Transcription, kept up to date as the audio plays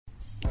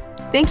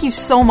Thank you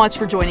so much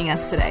for joining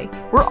us today.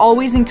 We're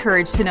always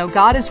encouraged to know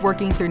God is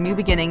working through new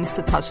beginnings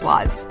to touch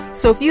lives.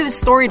 So if you have a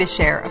story to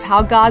share of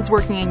how God's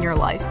working in your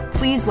life,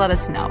 please let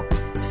us know.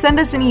 Send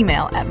us an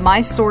email at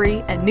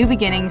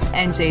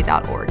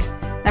mystory@newbeginningsnj.org.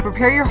 Now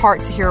prepare your heart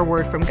to hear a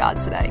word from God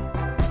today.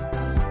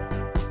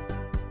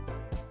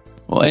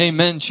 Well,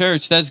 amen,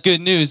 church. That's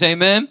good news.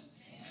 Amen.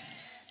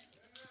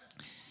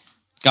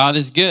 God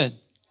is good.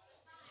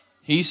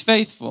 He's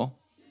faithful.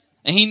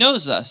 And He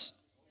knows us.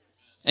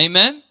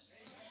 Amen.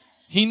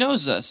 He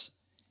knows us.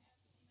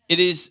 It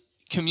is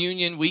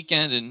communion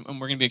weekend, and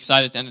we're going to be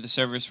excited at the end of the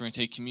service. We're going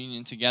to take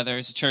communion together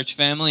as a church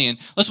family. And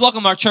let's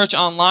welcome our church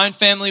online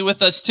family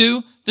with us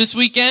too this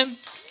weekend.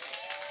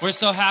 We're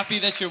so happy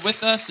that you're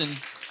with us, and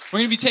we're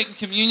going to be taking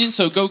communion,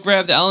 so go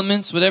grab the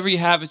elements, whatever you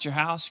have at your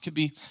house. Could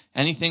be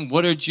anything,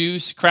 water,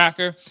 juice,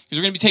 cracker, because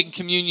we're going to be taking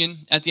communion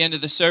at the end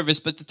of the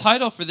service. But the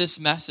title for this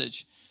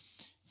message,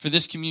 for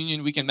this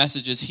communion weekend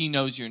message, is He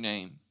Knows Your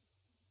Name.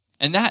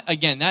 And that,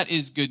 again, that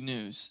is good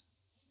news.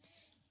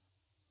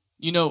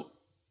 You know,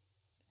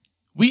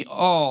 we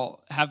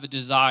all have a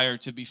desire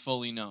to be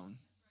fully known.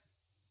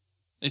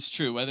 It's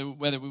true, whether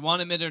we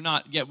want to admit it or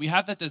not. Yeah, we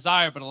have that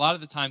desire, but a lot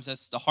of the times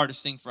that's the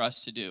hardest thing for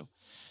us to do.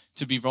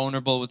 To be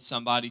vulnerable with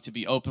somebody, to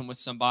be open with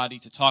somebody,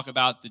 to talk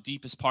about the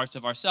deepest parts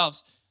of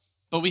ourselves.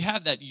 But we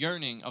have that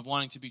yearning of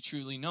wanting to be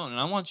truly known. And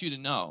I want you to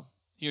know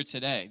here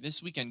today,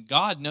 this weekend,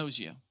 God knows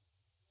you.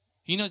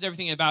 He knows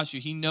everything about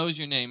you. He knows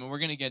your name, and we're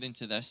going to get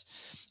into this.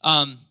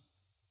 I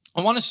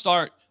want to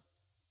start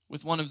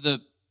with one of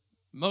the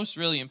most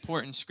really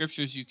important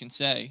scriptures you can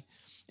say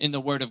in the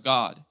Word of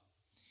God.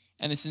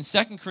 And it's in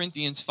 2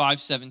 Corinthians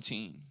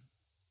 5:17.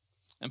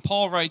 And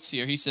Paul writes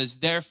here, he says,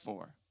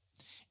 "Therefore,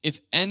 if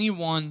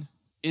anyone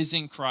is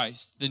in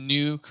Christ, the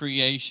new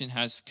creation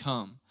has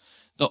come.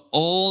 The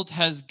old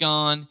has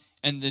gone,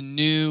 and the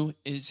new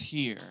is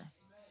here."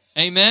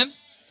 Amen?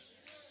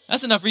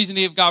 That's enough reason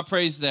to give God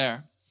praise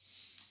there.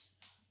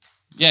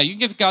 Yeah, you can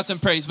give God some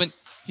praise. When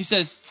he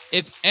says,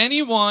 if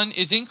anyone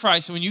is in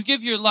Christ, when you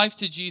give your life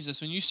to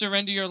Jesus, when you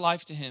surrender your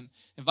life to Him,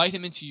 invite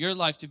Him into your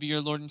life to be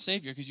your Lord and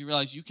Savior, because you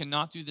realize you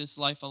cannot do this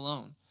life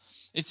alone.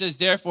 It says,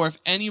 therefore, if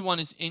anyone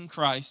is in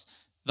Christ,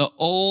 the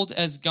old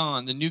has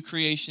gone, the new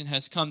creation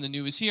has come, the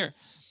new is here.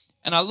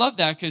 And I love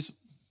that because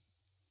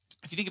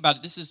if you think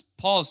about it,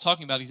 Paul is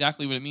talking about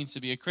exactly what it means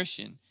to be a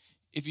Christian.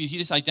 He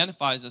just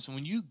identifies us.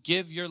 When you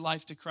give your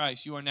life to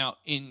Christ, you are now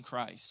in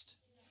Christ.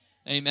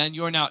 Amen.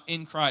 You are now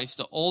in Christ.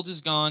 The old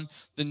is gone,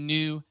 the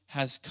new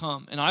has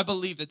come. And I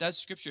believe that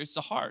scripture is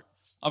the heart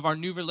of our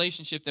new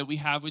relationship that we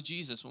have with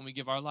Jesus when we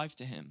give our life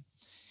to Him.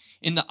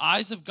 In the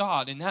eyes of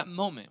God, in that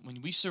moment,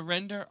 when we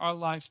surrender our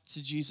life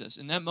to Jesus,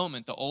 in that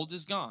moment, the old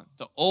is gone.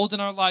 The old in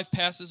our life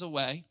passes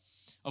away,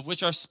 of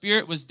which our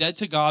spirit was dead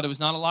to God. It was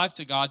not alive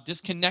to God,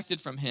 disconnected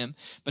from Him.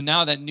 But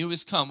now that new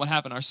has come, what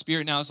happened? Our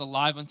spirit now is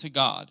alive unto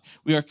God.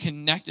 We are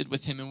connected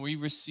with Him, and we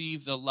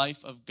receive the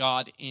life of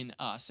God in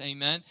us.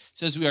 Amen? It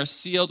says we are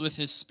sealed with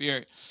His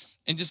Spirit.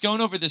 And just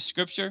going over this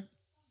scripture,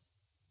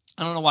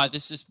 I don't know why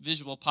this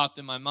visual popped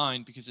in my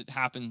mind, because it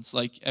happens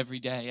like every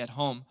day at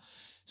home.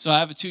 So I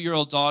have a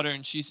 2-year-old daughter,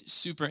 and she's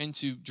super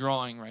into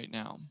drawing right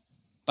now.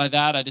 By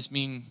that, I just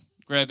mean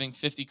grabbing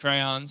 50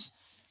 crayons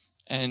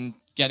and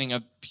getting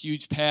a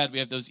huge pad. We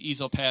have those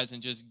easel pads,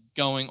 and just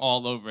going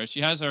all over it.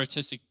 She has her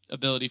artistic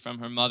ability from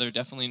her mother,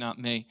 definitely not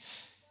me.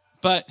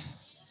 But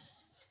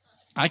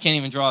I can't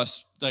even draw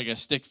like a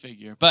stick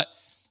figure. But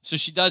so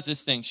she does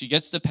this thing. She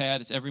gets the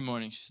pad. It's every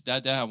morning. She says,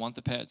 Dad, I want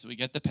the pad. So we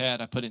get the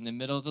pad. I put it in the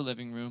middle of the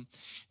living room.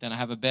 Then I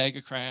have a bag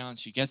of crayons.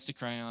 She gets the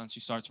crayons.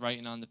 She starts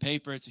writing on the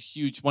paper. It's a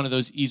huge one of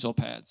those easel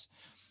pads.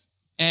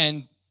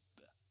 And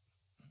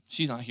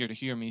she's not here to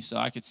hear me, so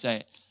I could say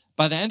it.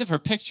 By the end of her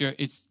picture,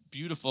 it's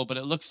beautiful, but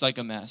it looks like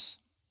a mess.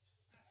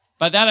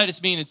 By that, I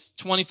just mean it's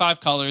 25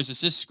 colors. It's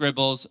just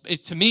scribbles.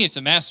 To me, it's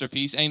a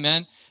masterpiece.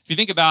 Amen. If you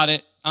think about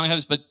it, I don't have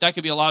this, but that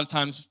could be a lot of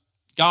times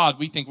God,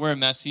 we think we're a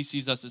mess. He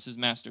sees us as His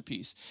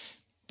masterpiece.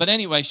 But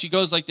anyway, she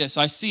goes like this.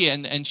 So I see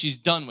it, and she's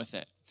done with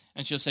it.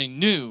 And she'll say,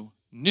 new.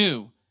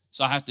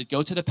 So I have to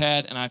go to the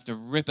pad, and I have to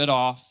rip it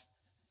off.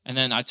 And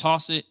then I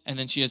toss it, and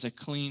then she has a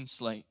clean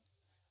slate.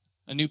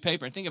 A new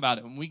paper. And think about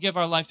it. When we give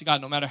our life to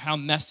God, no matter how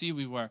messy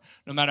we were,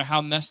 no matter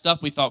how messed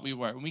up we thought we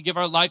were, when we give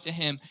our life to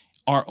Him,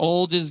 our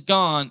old is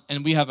gone,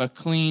 and we have a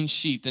clean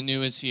sheet. The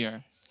new is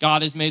here.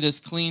 God has made us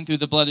clean through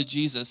the blood of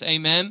Jesus.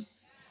 Amen?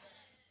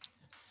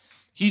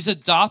 He's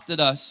adopted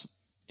us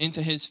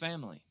into His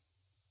family.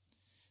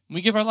 When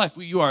we give our life,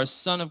 you are a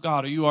son of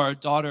God, or you are a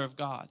daughter of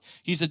God.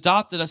 He's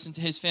adopted us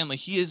into His family.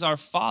 He is our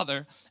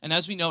Father, and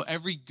as we know,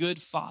 every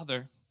good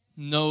father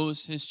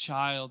knows his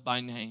child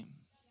by name.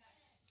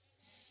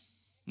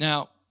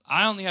 Now,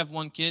 I only have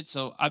one kid,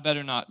 so I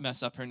better not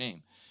mess up her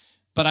name.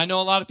 But I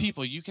know a lot of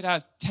people, you could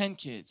have 10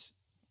 kids.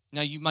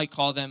 Now, you might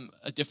call them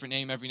a different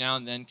name every now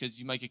and then, because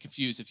you might get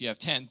confused if you have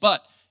 10.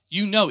 But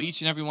you know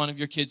each and every one of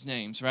your kids'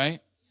 names, right?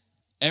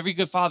 Every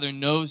good father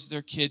knows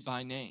their kid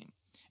by name.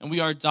 And we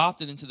are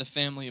adopted into the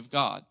family of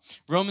God.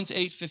 Romans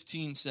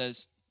 8:15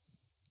 says,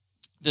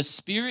 The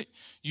Spirit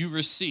you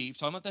receive,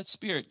 talking about that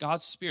Spirit,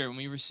 God's Spirit, when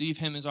we receive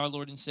him as our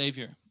Lord and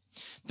Savior,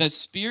 that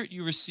Spirit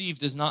you receive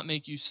does not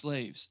make you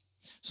slaves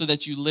so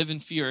that you live in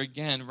fear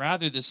again.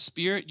 Rather, the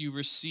Spirit you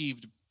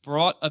received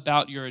brought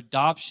about your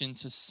adoption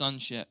to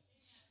sonship.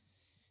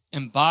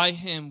 And by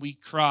him we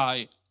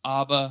cry,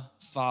 Abba,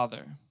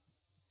 Father.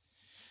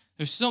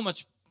 There's so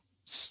much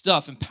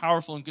stuff and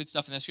powerful and good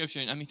stuff in that scripture.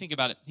 I mean, think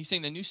about it. He's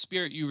saying the new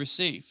Spirit you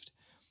received,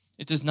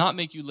 it does not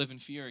make you live in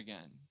fear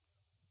again.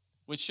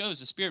 Which shows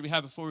the spirit we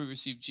had before we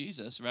received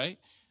Jesus, right?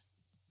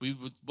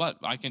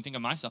 I can think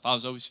of myself. I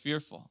was always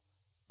fearful,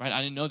 right?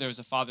 I didn't know there was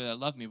a Father that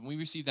loved me. When we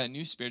received that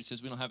new Spirit, it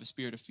says we don't have a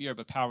spirit of fear,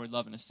 but power,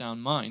 love, and a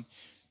sound mind.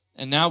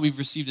 And now we've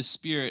received a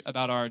Spirit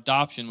about our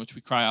adoption, which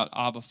we cry out,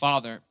 Abba,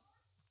 Father.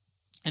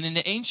 And in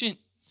the ancient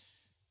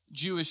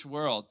Jewish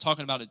world,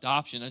 talking about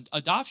adoption,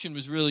 adoption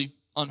was really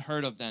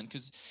unheard of then,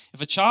 because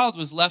if a child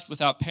was left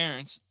without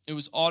parents, it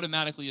was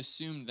automatically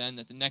assumed then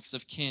that the next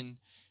of kin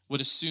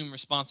would assume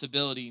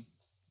responsibility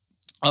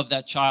of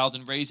that child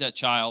and raise that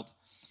child,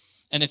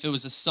 and if it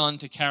was a son,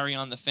 to carry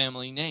on the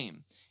family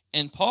name.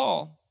 And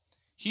Paul,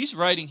 he's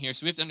writing here,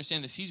 so we have to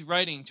understand this. He's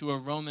writing to a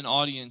Roman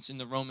audience in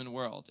a Roman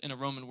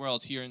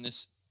world here in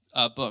this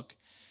book.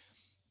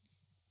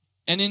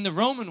 And in the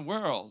Roman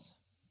world,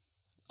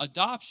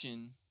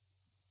 adoption,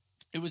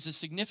 it was a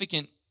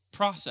significant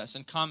process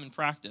and common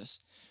practice.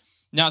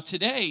 Now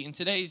today, in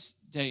today's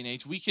day and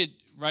age, we could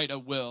write a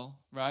will,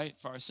 right,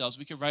 for ourselves.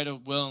 We could write a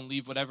will and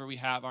leave whatever we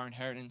have, our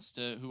inheritance,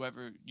 to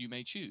whoever you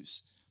may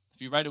choose.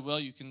 If you write a will,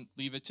 you can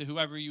leave it to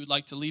whoever you would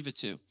like to leave it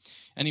to,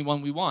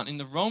 anyone we want. In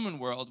the Roman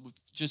world,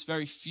 with just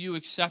very few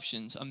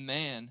exceptions, a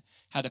man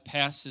had to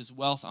pass his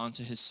wealth on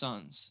to his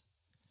sons.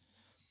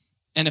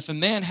 And if a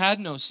man had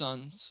no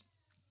sons,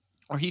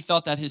 or he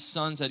felt that his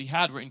sons that he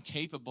had were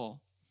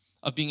incapable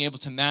of being able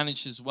to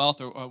manage his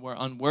wealth or were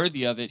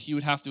unworthy of it, he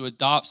would have to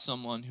adopt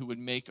someone who would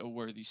make a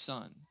worthy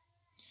son.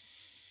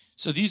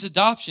 So these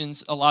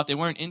adoptions, they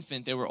weren't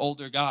infant, they were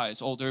older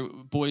guys, older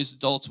boys,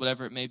 adults,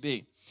 whatever it may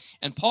be.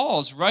 And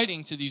Paul's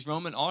writing to these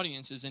Roman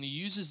audiences, and he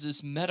uses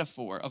this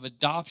metaphor of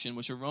adoption,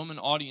 which a Roman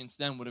audience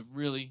then would have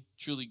really,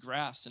 truly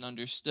grasped and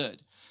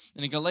understood.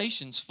 And in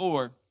Galatians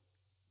 4,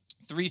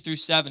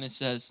 3-7, it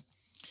says,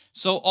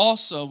 "So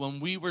also when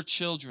we were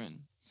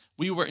children,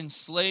 we were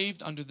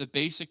enslaved under the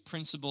basic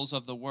principles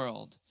of the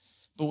world.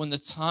 But when the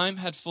time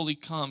had fully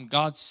come,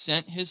 God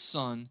sent his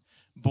Son,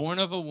 born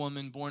of a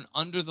woman, born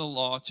under the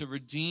law, to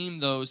redeem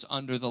those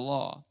under the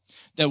law,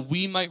 that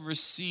we might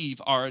receive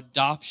our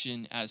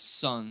adoption as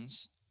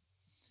sons.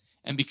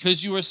 And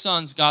because you are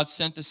sons, God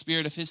sent the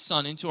Spirit of his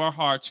Son into our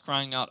hearts,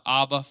 crying out,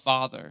 Abba,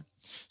 Father.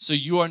 So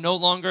you are no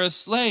longer a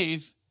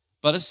slave,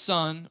 but a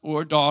son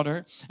or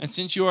daughter. And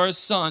since you are a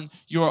son,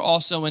 you are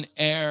also an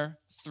heir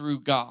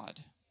through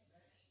God."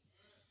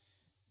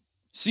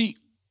 See,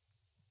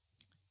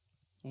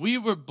 we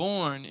were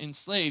born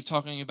enslaved,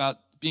 talking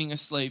about being a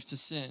slave to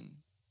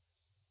sin.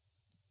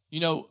 You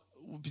know,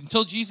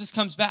 until Jesus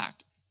comes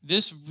back,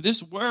 this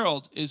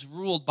world is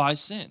ruled by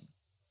sin.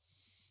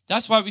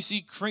 That's why we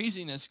see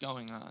craziness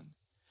going on.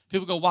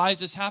 People go, why is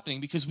this happening?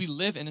 Because we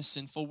live in a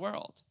sinful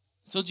world.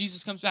 Until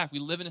Jesus comes back, we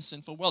live in a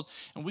sinful world.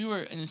 And we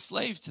were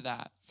enslaved to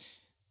that.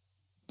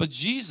 But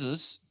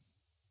Jesus,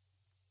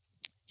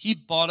 he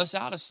bought us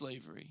out of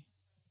slavery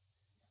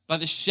by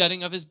the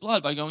shedding of his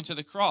blood, by going to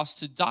the cross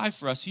to die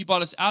for us. He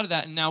bought us out of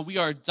that, and now we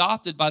are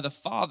adopted by the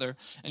Father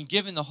and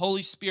given the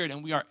Holy Spirit,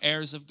 and we are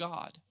heirs of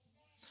God.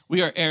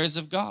 We are heirs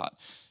of God.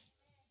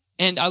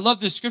 And I love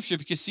this scripture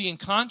because, see, in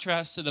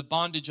contrast to the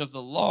bondage of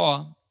the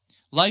law,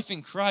 life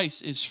in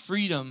Christ is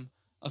freedom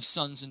of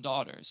sons and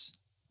daughters.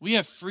 We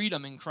have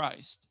freedom in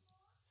Christ.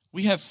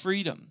 We have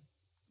freedom.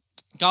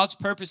 God's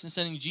purpose in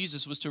sending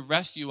Jesus was to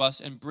rescue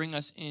us and bring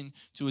us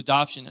into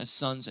adoption as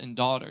sons and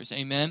daughters.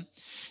 Amen?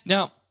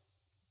 Now,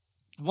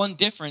 one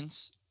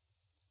difference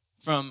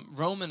from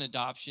Roman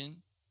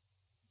adoption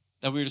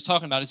that we were just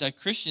talking about is that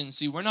Christians,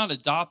 see, we're not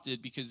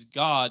adopted because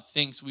God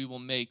thinks we will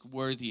make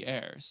worthy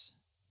heirs.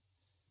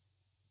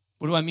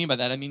 What do I mean by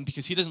that? I mean,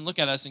 because he doesn't look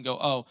at us and go,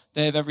 oh,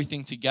 they have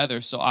everything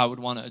together, so I would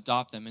want to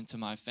adopt them into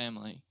my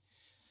family.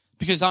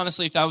 Because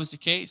honestly, if that was the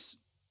case,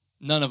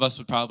 none of us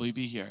would probably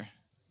be here,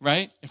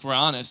 right? If we're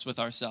honest with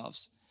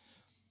ourselves.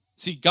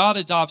 See, God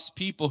adopts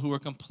people who are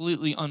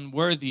completely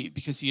unworthy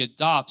because he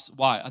adopts,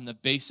 why? On the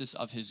basis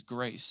of his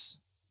grace.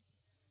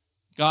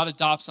 God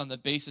adopts on the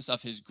basis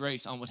of his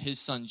grace, on what his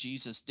son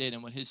Jesus did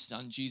and what his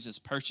son Jesus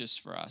purchased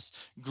for us.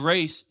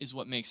 Grace is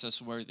what makes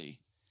us worthy.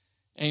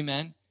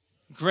 Amen?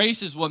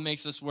 Grace is what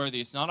makes us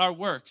worthy. It's not our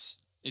works.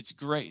 It's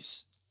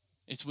grace.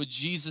 It's what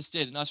Jesus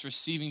did and us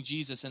receiving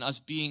Jesus and us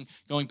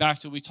going back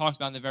to what we talked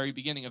about in the very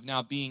beginning of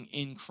now being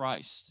in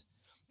Christ.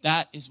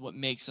 That is what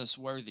makes us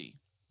worthy.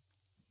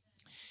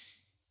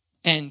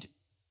 And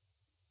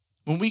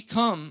when we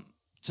come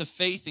to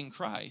faith in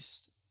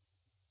Christ,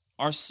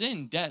 our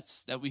sin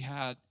debts that we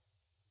had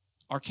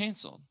are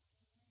canceled.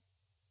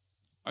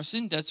 Our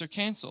sin debts are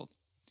canceled.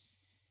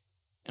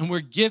 And we're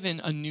given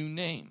a new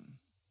name.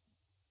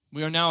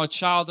 We are now a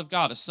child of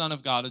God, a son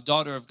of God, a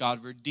daughter of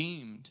God,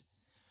 redeemed.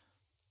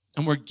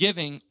 And we're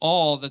giving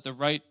all that the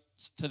right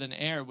to the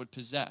heir would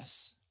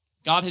possess.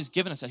 God has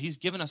given us that. He's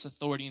given us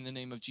authority in the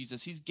name of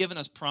Jesus. He's given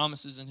us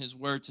promises in his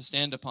word to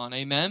stand upon.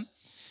 Amen?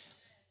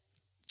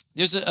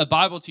 There's a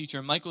Bible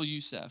teacher, Michael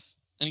Youssef,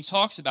 and he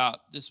talks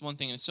about this one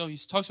thing. And so he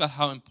talks about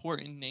how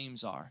important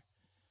names are.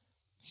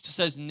 He just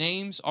says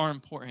names are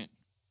important.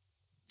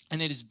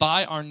 And it is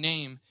by our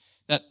name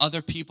that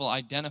other people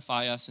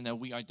identify us and that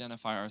we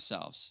identify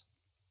ourselves.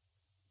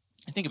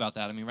 And think about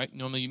that. I mean, right?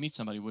 Normally you meet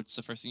somebody, what's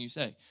the first thing you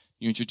say?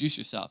 You introduce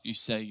yourself. You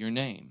say your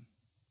name,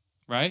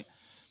 right?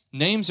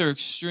 Names are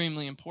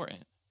extremely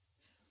important.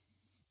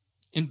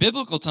 In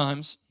biblical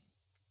times,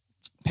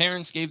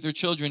 parents gave their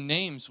children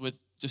names with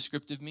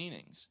descriptive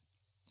meanings.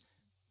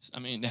 I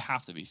mean, they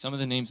have to be. Some of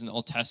the names in the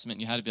Old Testament,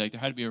 you had to be like, there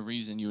had to be a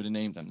reason you would have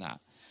named them that.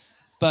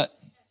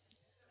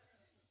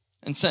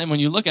 And so, when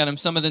you look at them,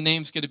 some of the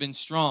names could have been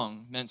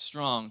strong, meant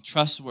strong,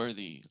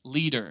 trustworthy,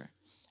 leader,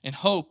 and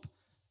hope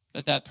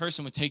that that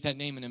person would take that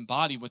name and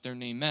embody what their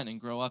name meant and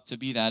grow up to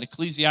be that.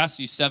 Ecclesiastes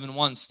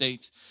 7:1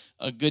 states,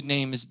 a good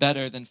name is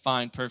better than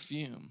fine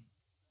perfume.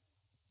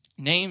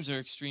 Names are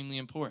extremely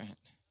important.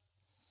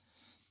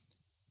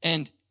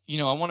 And,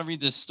 I want to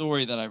read this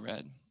story that I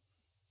read.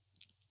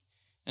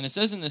 And it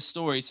says in this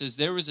story, it says,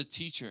 there was a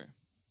teacher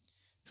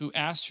who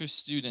asked her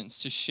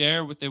students to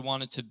share what they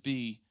wanted to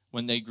be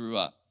when they grew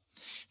up.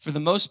 For the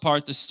most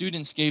part, the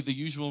students gave the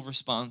usual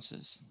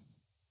responses.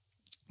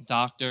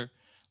 Doctor,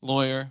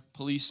 lawyer,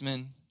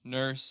 policeman,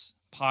 nurse,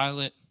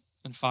 pilot,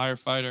 and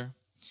firefighter.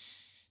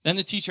 Then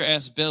the teacher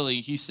asked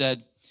Billy, he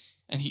said,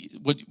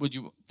 what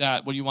do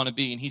you want to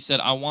be? And he said,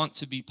 I want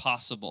to be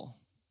possible.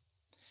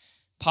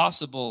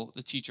 Possible,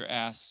 the teacher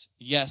asked.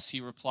 Yes,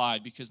 he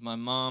replied, because my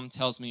mom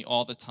tells me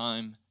all the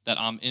time that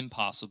I'm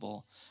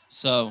impossible.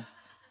 So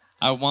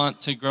I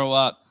want to grow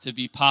up to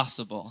be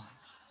possible.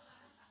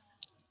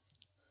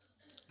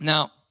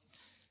 Now,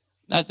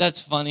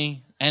 that's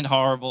funny and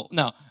horrible.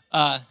 No,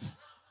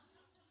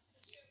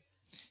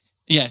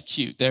 yeah,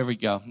 cute. There we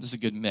go. This is a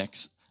good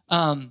mix.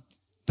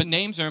 But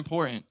names are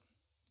important.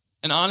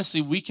 And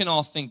honestly, we can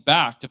all think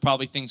back to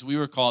probably things we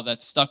were called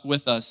that stuck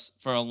with us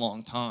for a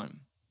long time.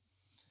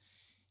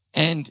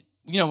 And,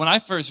 when I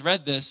first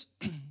read this,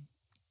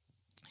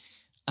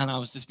 and I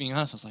was just being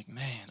honest, I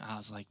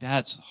was like,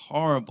 that's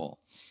horrible.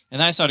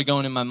 And then I started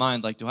going in my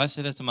mind, like, do I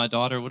say that to my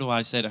daughter? What do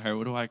I say to her?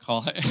 What do I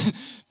call her?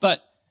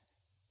 But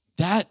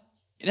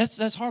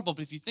that's horrible.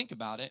 But if you think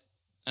about it,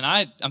 and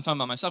I'm talking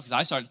about myself because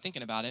I started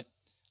thinking about it,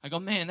 I go,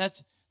 man,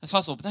 that's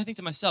possible. But then I think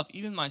to myself,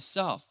 even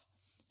myself,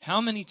 how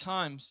many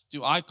times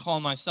do I call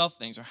myself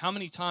things? Or how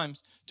many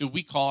times do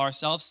we call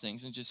ourselves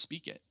things and just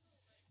speak it?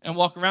 And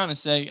walk around and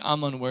say,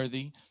 I'm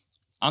unworthy.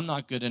 I'm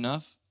not good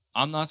enough.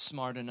 I'm not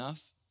smart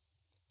enough.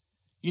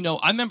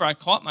 I remember I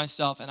caught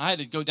myself and I had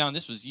to go down,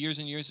 this was years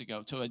and years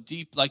ago, to a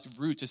deep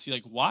root to see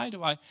why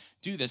do I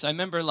do this? I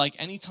remember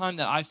any time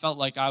that I felt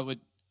like I would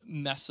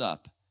mess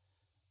up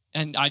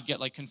and I'd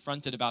get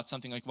confronted about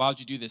something why would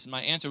you do this? And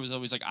my answer was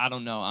always I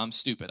don't know. I'm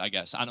stupid, I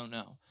guess. I don't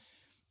know.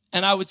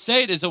 And I would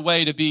say it as a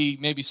way to be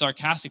maybe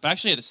sarcastic, but I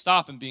actually had to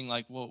stop and being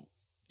well,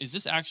 is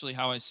this actually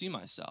how I see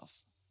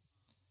myself?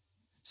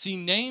 See,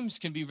 names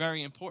can be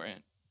very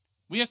important.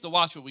 We have to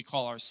watch what we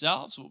call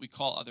ourselves, what we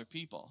call other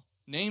people.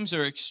 Names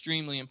are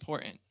extremely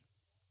important.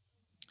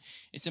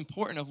 It's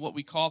important of what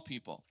we call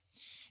people.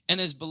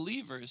 And as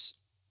believers,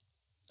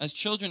 as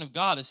children of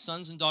God, as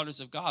sons and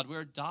daughters of God,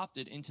 we're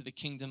adopted into the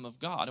kingdom of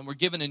God. And we're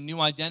given a new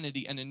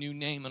identity and a new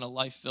name and a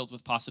life filled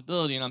with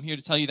possibility. And I'm here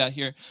to tell you that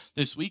here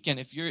this weekend.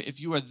 If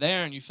you are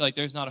there and you feel like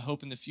there's not a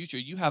hope in the future,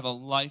 you have a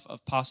life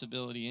of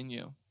possibility in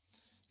you.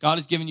 God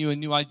has given you a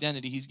new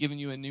identity. He's given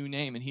you a new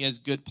name. And he has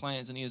good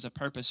plans and he has a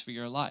purpose for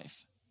your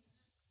life.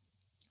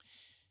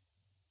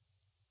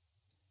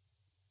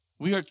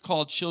 We are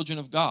called children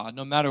of God.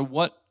 No matter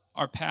what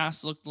our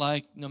past looked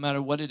like, no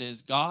matter what it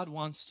is, God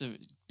wants to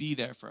be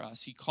there for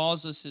us. He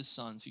calls us his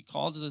sons. He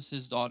calls us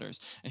his daughters.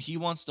 And he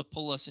wants to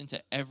pull us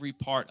into every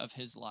part of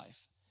his life.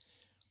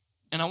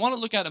 And I want to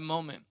look at a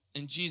moment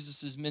in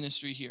Jesus'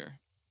 ministry here.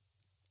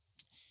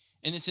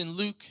 And it's in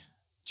Luke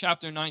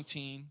chapter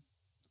 19.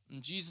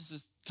 And Jesus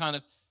is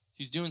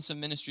he's doing some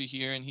ministry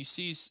here. And he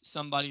sees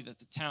somebody that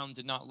the town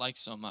did not like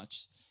so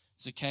much,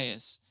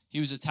 Zacchaeus.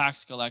 He was a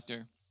tax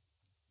collector.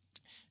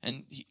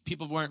 And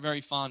people weren't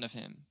very fond of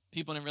him.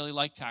 People didn't really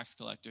like tax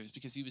collectors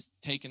because he was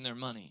taking their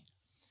money.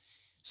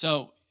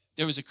 So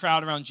there was a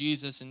crowd around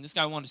Jesus, and this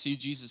guy wanted to see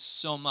Jesus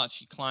so much,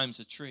 he climbs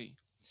a tree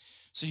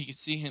so he could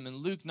see him. In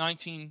Luke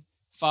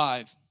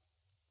 19:5,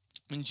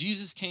 when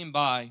Jesus came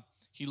by,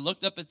 he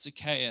looked up at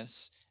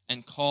Zacchaeus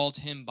and called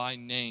him by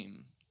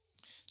name.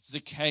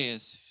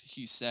 Zacchaeus,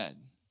 he said.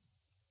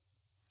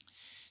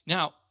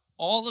 Now,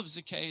 all of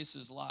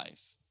Zacchaeus'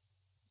 life,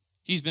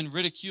 he's been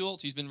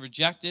ridiculed. He's been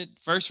rejected.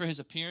 First for his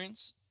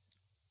appearance.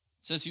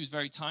 It says he was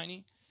very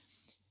tiny.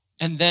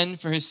 And then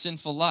for his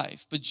sinful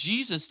life. But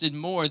Jesus did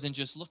more than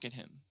just look at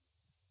him.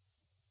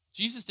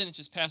 Jesus didn't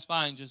just pass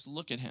by and just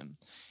look at him.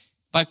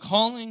 By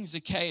calling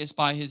Zacchaeus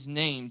by his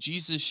name,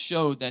 Jesus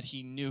showed that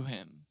he knew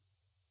him.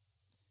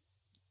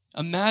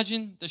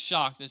 Imagine the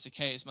shock that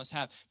Zacchaeus must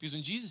have. Because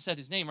when Jesus said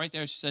his name right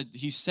there,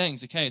 he's saying,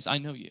 Zacchaeus, I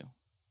know you.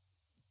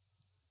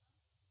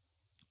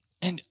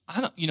 And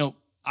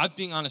I'm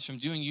being honest, from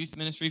doing youth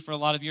ministry for a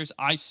lot of years,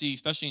 I see,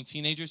 especially in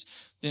teenagers,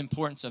 the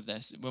importance of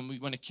this.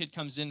 When a kid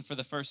comes in for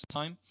the first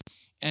time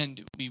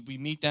and we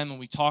meet them and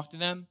we talk to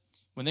them,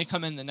 when they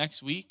come in the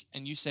next week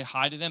and you say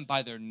hi to them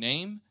by their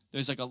name,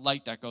 there's like a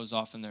light that goes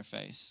off in their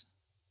face.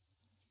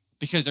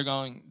 Because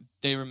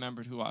they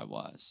remembered who I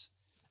was.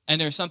 And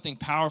there's something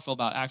powerful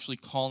about actually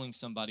calling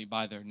somebody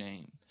by their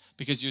name.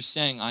 Because you're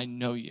saying, I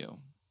know you.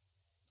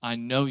 I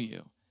know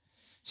you.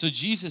 So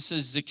Jesus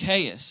says,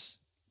 Zacchaeus,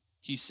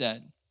 he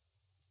said.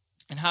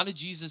 And how did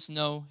Jesus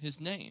know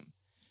his name?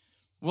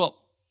 Well,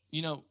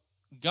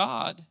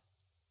 God,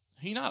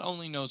 he not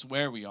only knows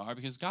where we are,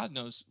 because God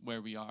knows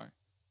where we are.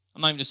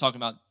 I'm not even just talking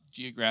about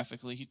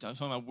geographically. He's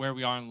talking about where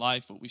we are in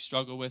life, what we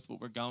struggle with, what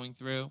we're going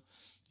through.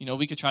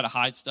 We could try to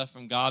hide stuff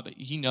from God, but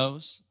he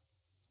knows.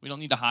 We don't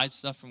need to hide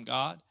stuff from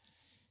God.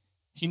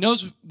 He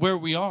knows where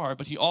we are,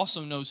 but he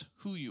also knows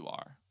who you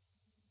are.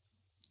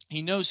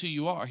 He knows who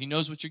you are. He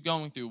knows what you're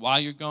going through, why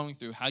you're going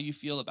through, how you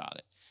feel about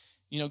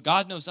it.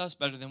 God knows us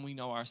better than we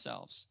know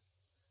ourselves.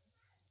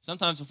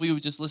 Sometimes if we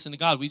would just listen to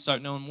God, we'd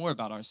start knowing more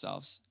about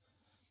ourselves,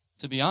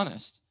 to be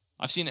honest.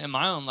 I've seen it in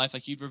my own life,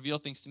 like he'd reveal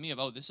things to me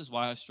of, this is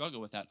why I struggle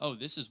with that.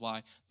 This is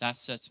why that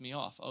sets me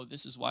off.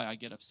 This is why I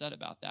get upset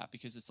about that,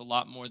 because it's a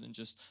lot more than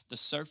just the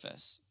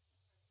surface.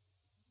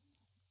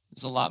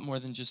 It's a lot more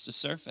than just the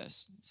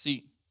surface.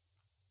 See,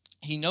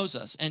 he knows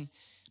us. And,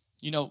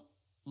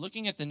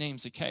 looking at the name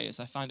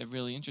Zacchaeus, I find it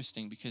really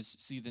interesting because,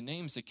 see, the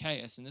name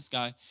Zacchaeus, and this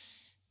guy,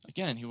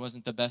 again, he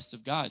wasn't the best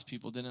of guys.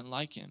 People didn't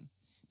like him.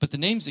 But the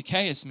name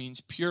Zacchaeus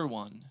means pure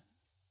one.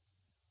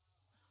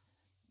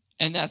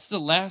 And that's the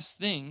last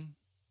thing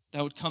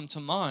that would come to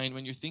mind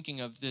when you're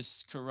thinking of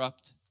this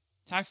corrupt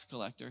tax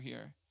collector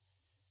here.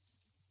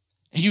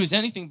 He was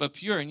anything but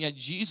pure, and yet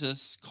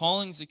Jesus,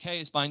 calling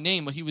Zacchaeus by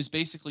name, what he was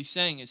basically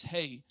saying is,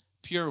 hey,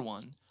 pure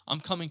one, I'm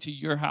coming to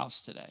your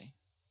house today.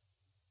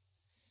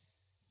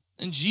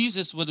 And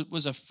Jesus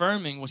was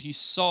affirming what he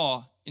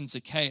saw in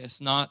Zacchaeus,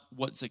 not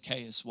what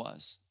Zacchaeus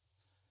was.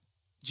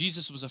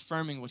 Jesus was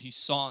affirming what he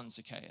saw in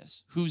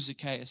Zacchaeus, who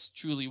Zacchaeus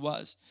truly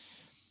was.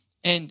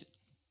 And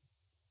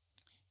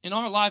in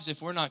our lives,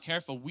 if we're not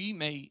careful, we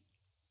may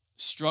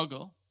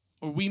struggle,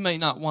 or we may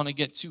not want to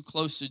get too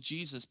close to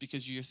Jesus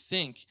because you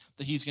think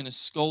that he's going to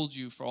scold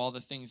you for all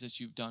the things that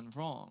you've done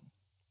wrong.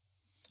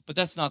 But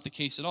that's not the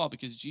case at all,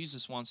 because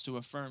Jesus wants to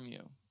affirm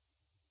you.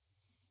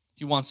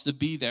 He wants to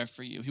be there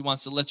for you. He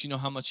wants to let you know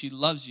how much he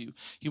loves you.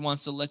 He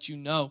wants to let you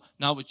know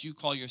not what you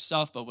call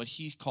yourself, but what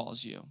he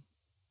calls you.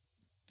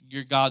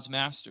 You're God's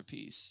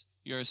masterpiece.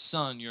 You're a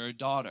son. You're a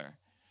daughter.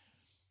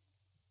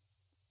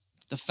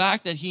 The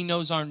fact that he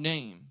knows our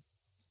name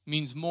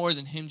means more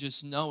than him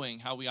just knowing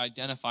how we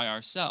identify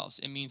ourselves.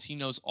 It means he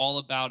knows all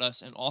about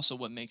us and also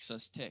what makes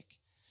us tick,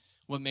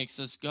 what makes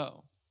us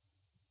go.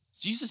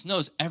 Jesus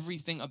knows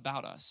everything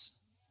about us.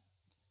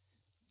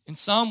 In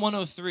Psalm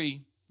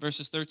 103,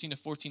 verses 13 to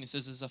 14, it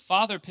says, as a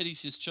father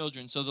pities his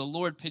children, so the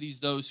Lord pities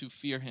those who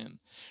fear him.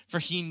 For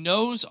he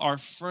knows our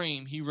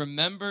frame. He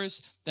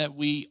remembers that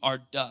we are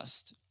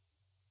dust.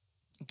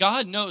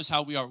 God knows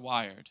how we are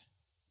wired.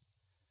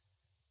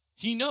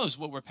 He knows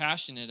what we're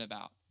passionate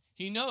about.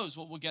 He knows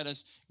what will get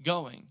us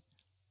going.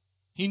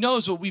 He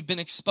knows what we've been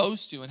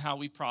exposed to and how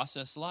we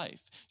process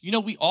life.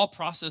 We all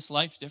process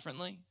life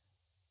differently.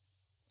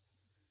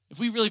 If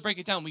we really break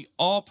it down, we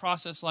all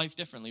process life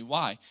differently.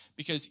 Why?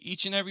 Because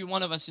each and every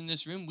one of us in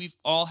this room, we've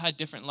all had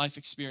different life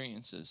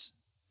experiences.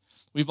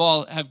 We've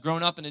all have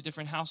grown up in a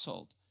different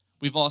household.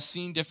 We've all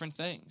seen different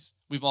things.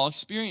 We've all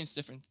experienced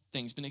different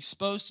things, been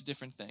exposed to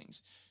different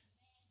things.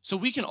 So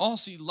we can all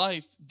see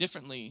life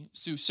differently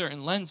through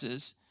certain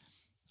lenses.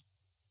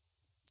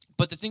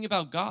 But the thing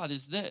about God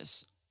is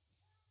this.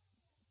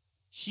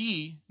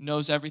 He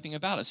knows everything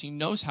about us. He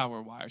knows how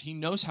we're wired. He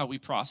knows how we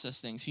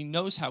process things. He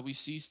knows how we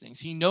see things.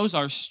 He knows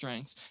our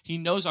strengths. He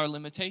knows our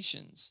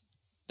limitations.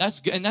 That's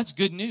good, and that's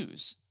good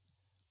news.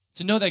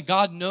 To know that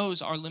God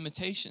knows our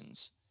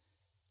limitations.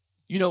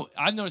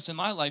 I've noticed in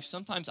my life,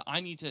 sometimes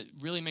I need to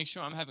really make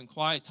sure I'm having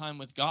quiet time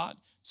with God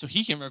so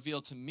he can reveal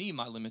to me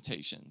my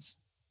limitations.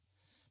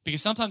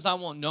 Because sometimes I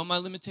won't know my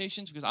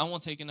limitations because I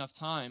won't take enough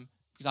time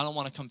because I don't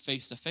want to come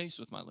face to face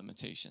with my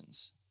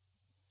limitations.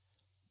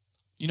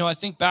 I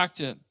think back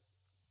to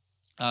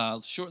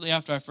shortly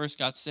after I first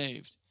got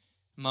saved.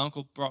 My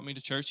uncle brought me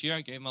to church here.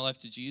 I gave my life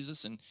to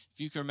Jesus. And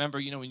if you can remember,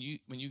 when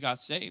you got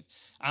saved,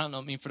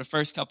 for the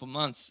first couple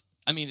months,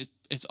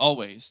 it's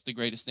always the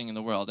greatest thing in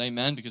the world.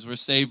 Amen? Because we're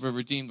saved, we're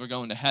redeemed, we're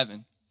going to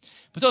heaven.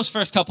 But those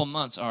first couple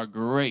months are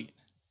great,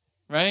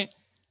 right?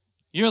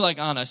 You're like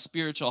on a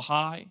spiritual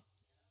high.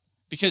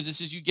 Because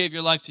this is, you gave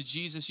your life to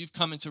Jesus. You've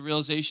come into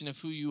realization of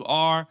who you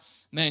are.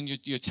 Man,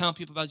 you're telling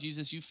people about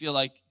Jesus. You feel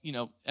like,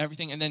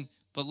 everything.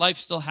 But life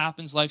still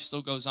happens. Life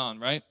still goes on,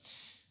 right?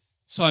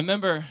 So I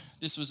remember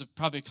this was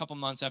probably a couple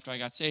months after I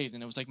got saved.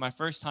 And it was like my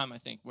first time, I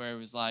think, where it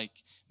was like,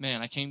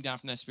 man, I came down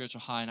from that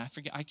spiritual high. And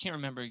I can't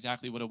remember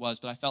exactly what it was.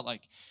 But I felt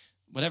like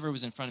whatever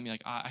was in front of me,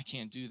 like, I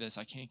can't do this.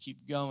 I can't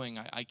keep going.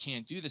 I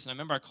can't do this. And I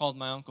remember I called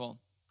my uncle,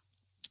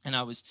 and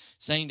I was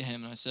saying to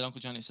him, and I said, Uncle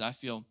Johnny, I said, I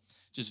feel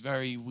just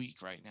very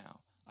weak right now.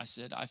 I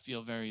said, I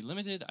feel very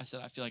limited. I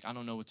said, I feel like I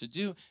don't know what to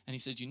do. And he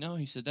said,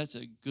 he said, that's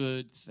a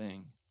good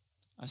thing.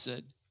 I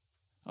said,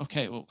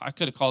 okay, well, I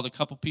could have called a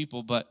couple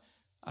people, but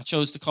I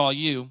chose to call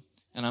you,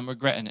 and I'm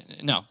regretting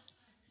it. No.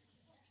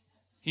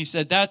 He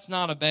said, that's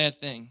not a bad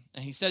thing.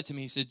 And he said to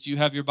me, he said, do you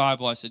have your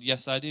Bible? I said,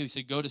 yes, I do. He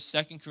said, go to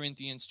 2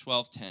 Corinthians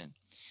 12:10.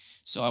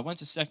 So I went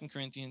to 2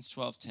 Corinthians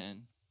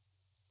 12:10.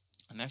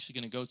 I'm actually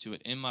going to go to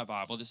it in my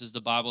Bible. This is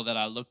the Bible that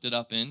I looked it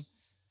up in.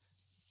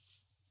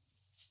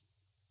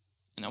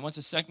 And I went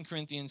to 2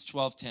 Corinthians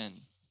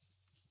 12:10.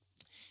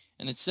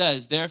 And it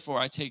says, therefore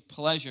I take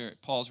pleasure,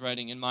 Paul's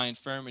writing, in my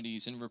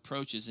infirmities and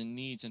reproaches and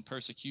needs and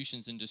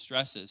persecutions and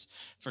distresses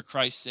for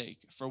Christ's sake.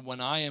 For when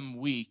I am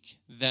weak,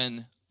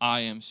 then I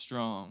am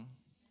strong.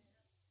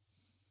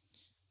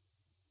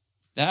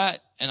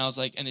 That, and I was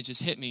like, and it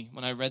just hit me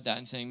when I read that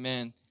and saying,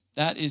 man,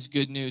 that is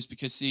good news,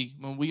 because see,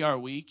 when we are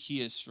weak,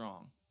 he is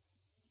strong.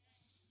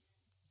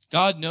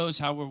 God knows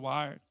how we're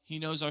wired. He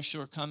knows our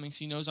shortcomings.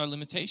 He knows our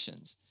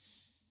limitations.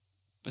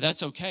 But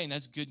that's okay, and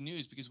that's good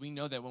news, because we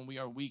know that when we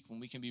are weak, when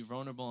we can be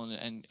vulnerable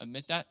and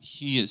admit that,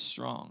 he is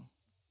strong.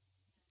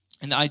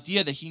 And the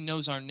idea that he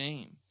knows our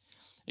name,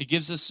 it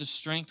gives us the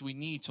strength we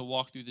need to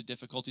walk through the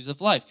difficulties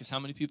of life, because how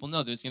many people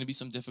know there's going to be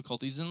some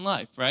difficulties in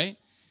life, right?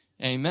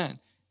 Amen.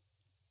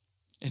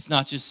 It's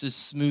not just this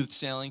smooth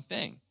sailing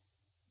thing.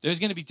 There's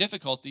going to be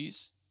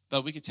difficulties,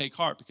 but we could take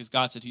heart, because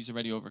God said he's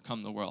already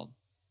overcome the world.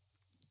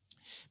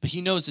 But he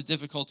knows the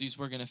difficulties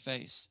we're going to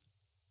face.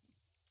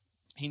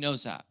 He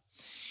knows that.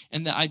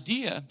 And the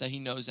idea that he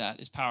knows that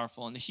is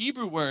powerful. And the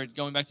Hebrew word,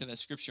 going back to that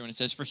scripture when it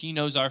says, for he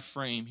knows our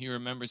frame, he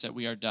remembers that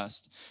we are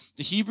dust.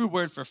 The Hebrew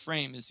word for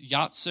frame is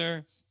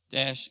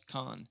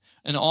yatzer-kan,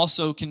 and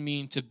also can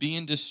mean to be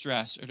in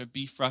distress or to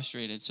be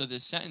frustrated. So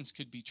this sentence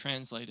could be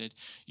translated,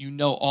 you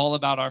know all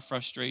about our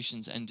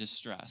frustrations and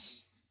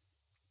distress.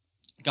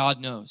 God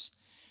knows.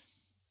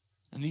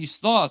 And these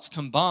thoughts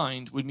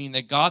combined would mean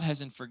that God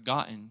hasn't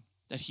forgotten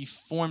that he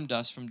formed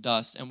us from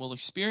dust and will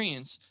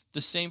experience the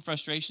same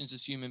frustrations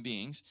as human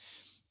beings.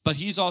 But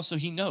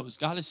he knows.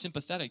 God is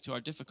sympathetic to our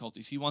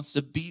difficulties. He wants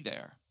to be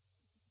there.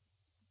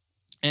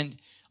 And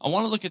I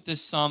want to look at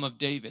this Psalm of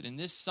David. And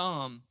this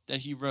Psalm that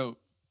he wrote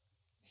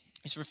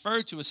is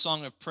referred to a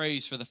song of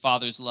praise for the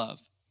Father's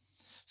love.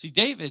 See,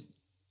 David,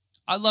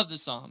 I love the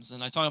Psalms,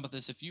 and I talk about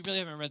this. If you really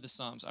haven't read the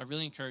Psalms, I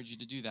really encourage you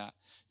to do that.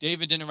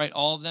 David didn't write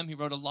all of them. He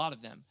wrote a lot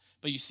of them.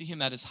 But you see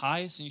him at his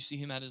highest and you see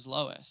him at his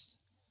lowest.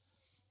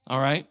 All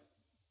right?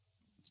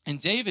 And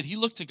David, he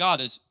looked to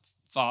God as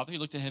Father. He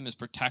looked at him as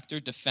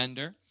protector,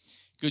 defender,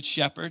 good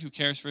shepherd who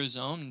cares for his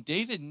own. And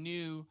David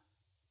knew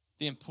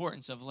the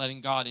importance of letting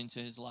God into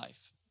his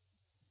life.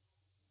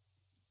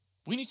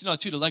 We need to know,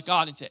 too, to let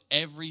God into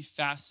every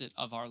facet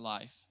of our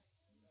life.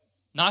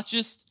 Not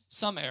just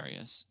some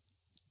areas,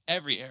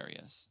 every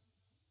areas.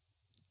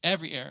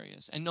 Every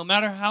areas. And no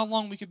matter how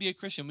long we could be a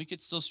Christian, we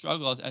could still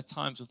struggle at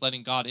times with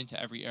letting God into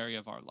every area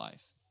of our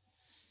life.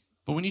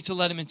 But we need to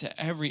let him into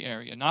every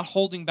area, not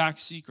holding back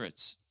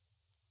secrets.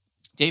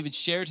 David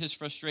shared his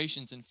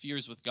frustrations and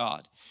fears with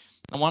God.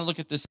 I want to look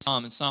at this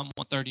psalm in Psalm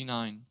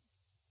 139.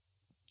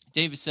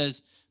 David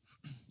says,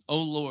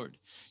 O Lord,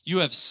 you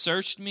have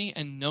searched me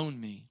and known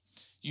me.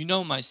 You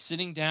know my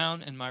sitting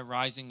down and my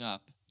rising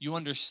up. You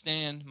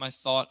understand my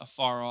thought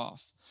afar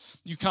off.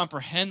 You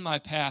comprehend my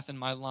path and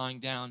my lying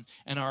down,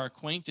 and are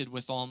acquainted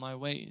with all my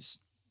ways.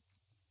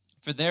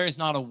 For there is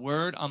not a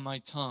word on my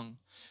tongue,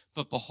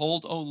 but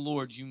behold, O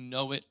Lord, you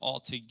know it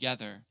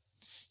altogether.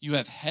 You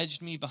have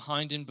hedged me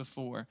behind and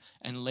before,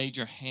 and laid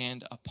your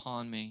hand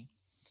upon me.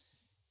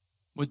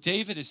 What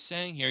David is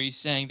saying here, he's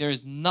saying, there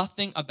is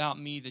nothing about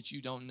me that you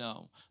don't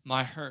know.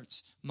 My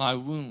hurts, my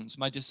wounds,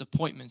 my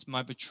disappointments,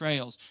 my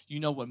betrayals.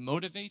 You know what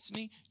motivates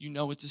me. You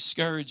know what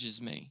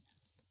discourages me.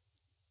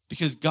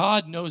 Because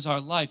God knows our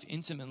life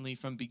intimately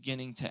from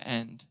beginning to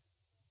end.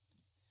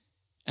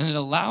 And it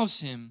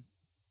allows him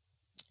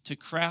to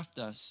craft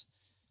us,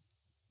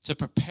 to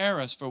prepare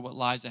us for what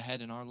lies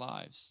ahead in our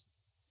lives.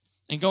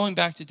 And going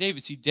back to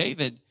David, see,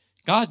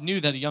 God knew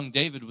that a young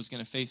David was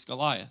going to face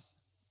Goliath.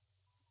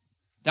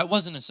 That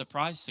wasn't a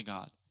surprise to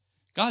God.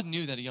 God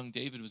knew that a young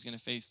David was going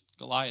to face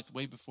Goliath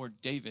way before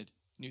David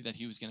knew that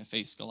he was going to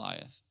face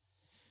Goliath.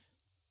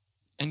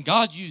 And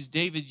God used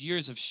David's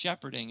years of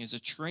shepherding as a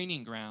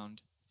training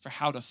ground for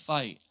how to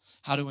fight,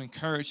 how to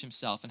encourage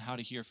himself, and how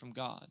to hear from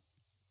God.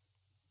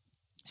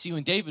 See,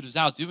 when David was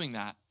out doing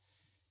that,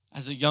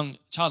 as a young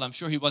child, I'm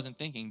sure he wasn't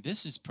thinking,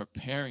 this is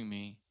preparing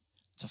me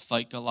to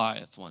fight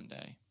Goliath one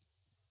day.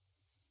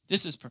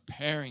 This is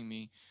preparing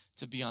me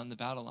to be on the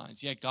battle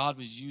lines. Yet God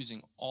was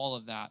using all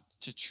of that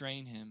to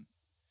train him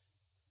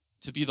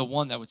to be the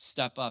one that would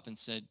step up and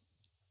said,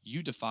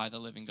 you defy the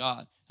living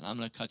God, and I'm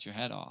going to cut your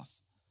head off.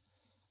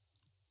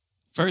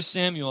 1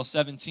 Samuel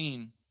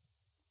 17,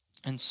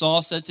 and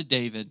Saul said to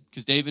David,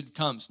 because David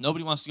comes,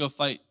 nobody wants to go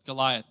fight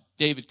Goliath.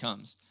 David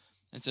comes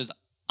and says,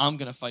 I'm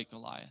going to fight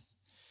Goliath.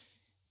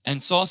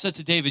 And Saul said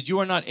to David, you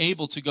are not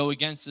able to go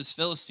against this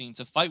Philistine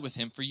to fight with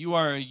him, for you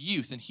are a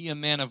youth, and he a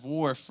man of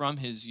war from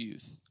his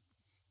youth.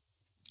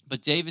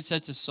 But David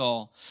said to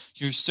Saul,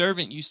 your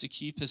servant used to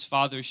keep his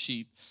father's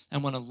sheep,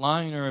 and when a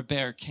lion or a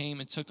bear came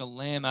and took a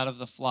lamb out of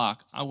the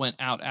flock, I went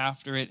out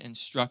after it and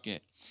struck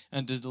it,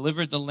 and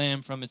delivered the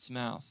lamb from its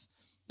mouth.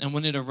 And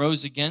when it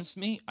arose against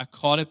me, I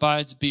caught it by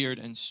its beard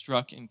and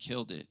struck and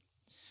killed it.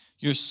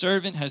 Your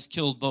servant has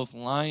killed both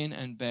lion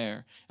and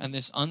bear, and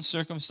this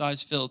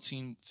uncircumcised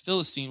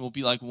Philistine will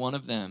be like one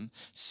of them,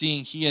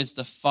 seeing he has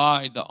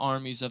defied the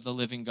armies of the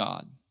living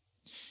God.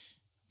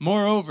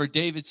 Moreover,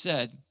 David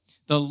said,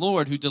 the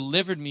Lord who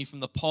delivered me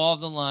from the paw of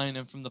the lion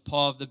and from the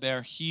paw of the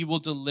bear, he will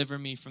deliver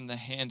me from the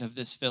hand of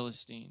this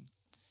Philistine.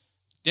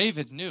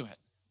 David knew it.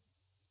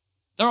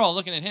 They're all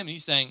looking at him, and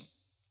he's saying,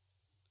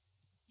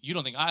 you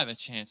don't think I have a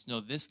chance?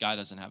 No, this guy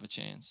doesn't have a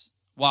chance.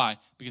 Why?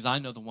 Because I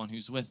know the one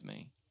who's with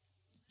me.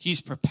 He's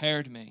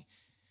prepared me.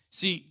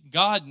 See,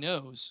 God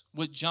knows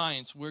what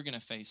giants we're going to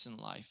face in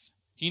life.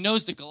 He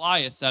knows the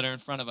Goliaths that are in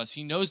front of us.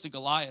 He knows the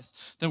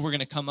Goliaths that we're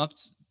going to come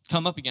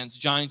up against,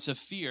 giants of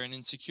fear and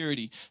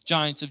insecurity,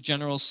 giants of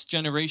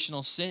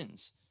generational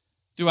sins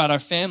throughout our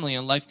family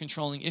and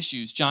life-controlling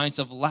issues, giants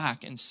of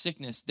lack and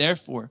sickness.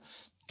 Therefore,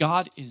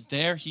 God is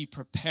there. He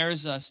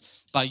prepares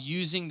us by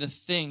using the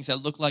things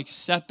that look like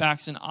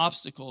setbacks and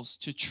obstacles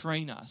to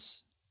train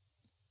us.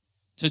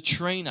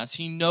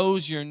 He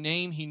knows your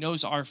name. He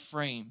knows our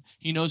frame.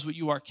 He knows what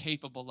you are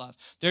capable of.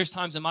 There's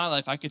times in my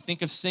life I could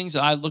think of things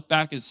that I look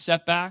back as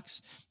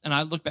setbacks, and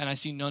I look back and I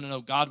see, no,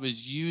 God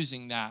was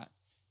using that.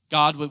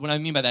 God, what I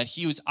mean by that,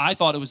 I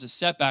thought it was a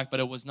setback,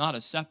 but it was not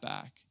a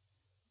setback.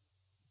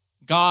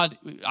 God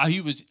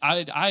was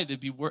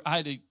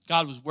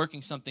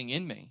working something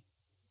in me.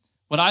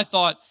 What I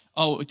thought,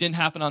 it didn't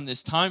happen on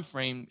this time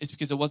frame, it's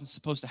because it wasn't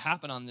supposed to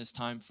happen on this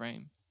time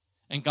frame.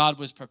 And God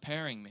was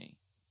preparing me.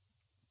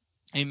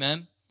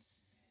 Amen.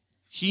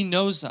 He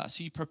knows us.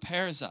 He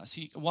prepares us.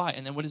 Why?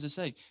 And then what does it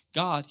say?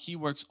 God, he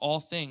works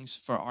all things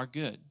for our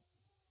good.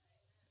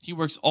 He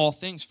works all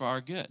things for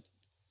our good.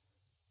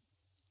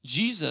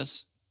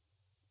 Jesus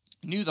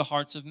knew the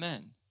hearts of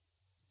men.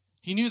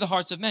 He knew the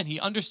hearts of men. He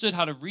understood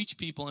how to reach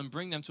people and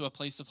bring them to a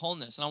place of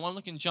wholeness. And I want to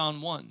look in John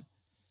 1,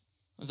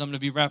 as I'm going to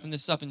be wrapping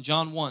this up. In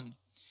John 1,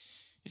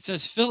 it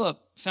says, Philip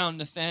found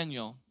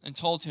Nathanael and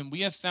told him,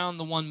 we have found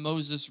the one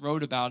Moses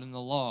wrote about in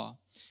the law,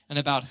 and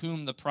about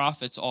whom the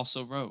prophets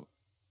also wrote,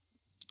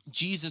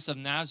 Jesus of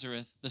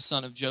Nazareth, the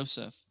son of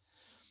Joseph.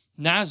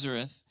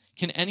 Nazareth,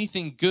 can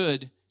anything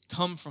good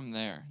come from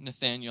there?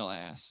 Nathanael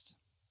asked.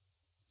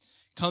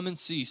 Come and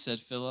see, said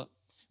Philip.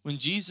 When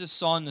Jesus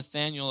saw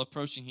Nathanael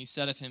approaching, he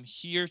said of him,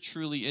 here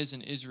truly is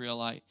an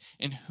Israelite,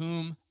 in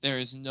whom there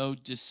is no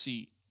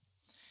deceit.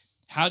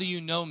 How do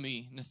you know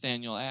me?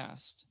 Nathanael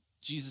asked.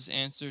 Jesus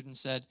answered and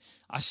said,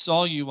 I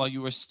saw you while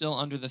you were still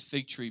under the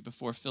fig tree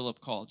before Philip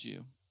called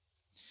you.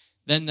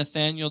 Then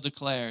Nathanael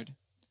declared,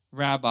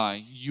 Rabbi,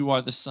 you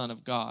are the Son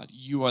of God.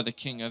 You are the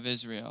King of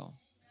Israel.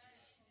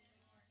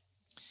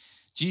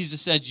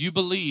 Jesus said, you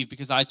believe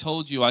because I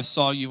told you I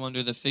saw you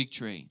under the fig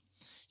tree.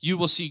 You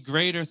will see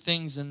greater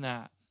things than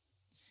that.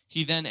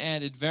 He then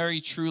added,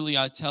 very truly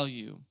I tell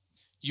you,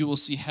 you will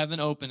see heaven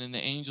open and the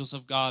angels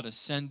of God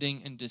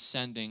ascending and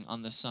descending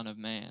on the Son of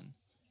Man.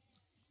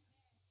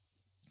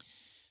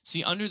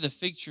 See, under the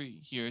fig tree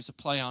here is a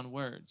play on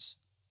words.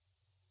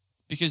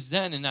 Because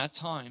then in that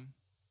time,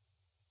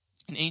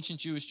 in ancient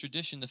Jewish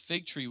tradition, the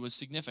fig tree was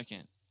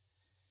significant.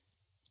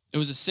 It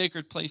was a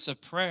sacred place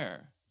of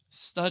prayer,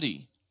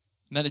 study,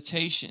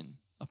 meditation,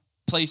 a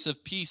place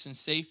of peace and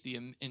safety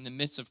in the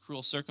midst of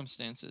cruel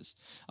circumstances,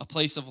 a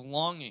place of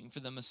longing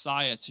for the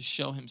Messiah to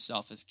show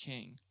himself as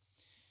king.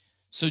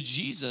 So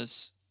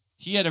Jesus,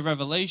 he had a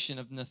revelation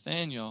of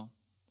Nathanael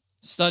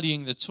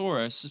studying the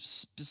Torah,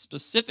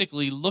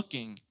 specifically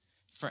looking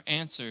for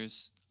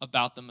answers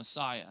about the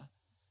Messiah.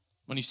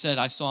 When he said,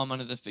 I saw him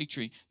under the fig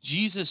tree,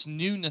 Jesus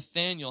knew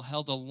Nathanael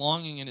held a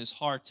longing in his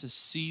heart to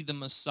see the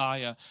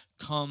Messiah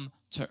come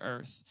to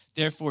earth.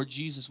 Therefore,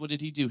 Jesus, what did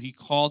he do? He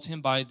called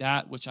him by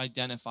that which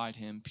identified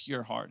him,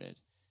 pure-hearted.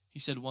 He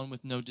said, one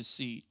with no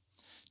deceit.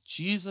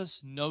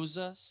 Jesus knows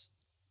us,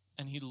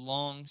 and he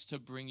longs to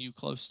bring you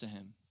close to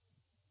him.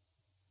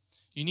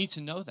 You need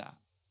to know that.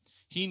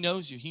 He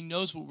knows you. He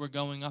knows what we're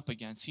going up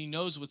against. He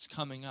knows what's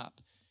coming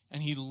up,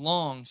 and he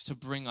longs to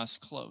bring us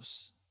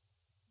close.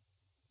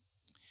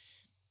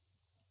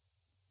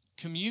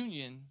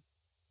 Communion,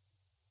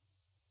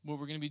 what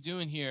we're going to be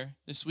doing here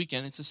this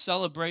weekend, it's a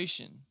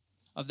celebration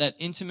of that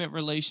intimate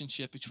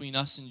relationship between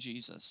us and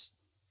Jesus.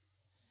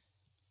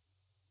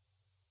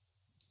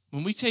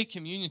 When we take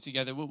communion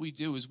together, what we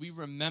do is we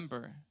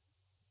remember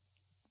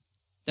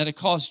that it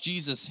cost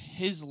Jesus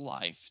his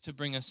life to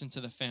bring us into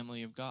the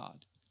family of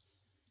God.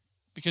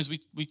 Because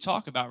we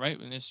talk about, right,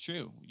 and it's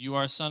true, you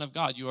are a son of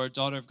God, you are a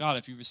daughter of God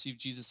if you receive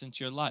Jesus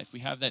into your life. We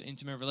have that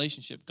intimate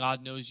relationship.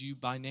 God knows you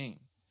by name.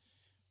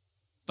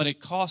 But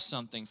it cost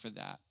something for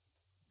that.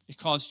 It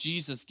cost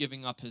Jesus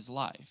giving up his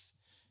life.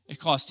 It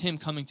cost him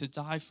coming to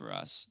die for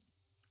us.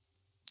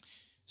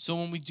 So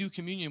when we do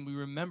communion, we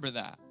remember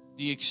that.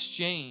 the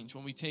exchange,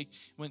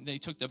 when they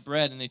took the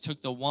bread and they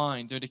took the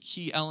wine, they're the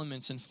key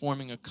elements in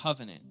forming a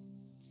covenant,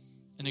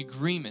 an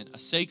agreement, a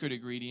sacred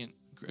agreement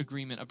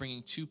of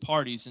bringing two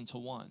parties into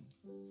one.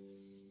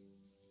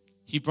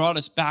 He brought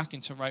us back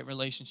into right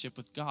relationship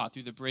with God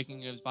through the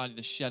breaking of his body,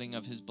 the shedding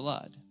of his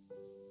blood.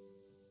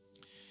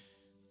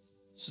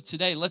 So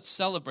today, let's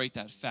celebrate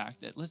that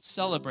fact. Let's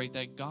celebrate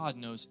that God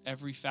knows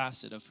every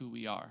facet of who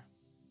we are.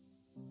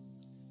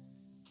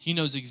 He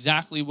knows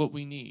exactly what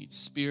we need,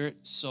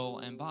 spirit, soul,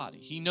 and body.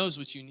 He knows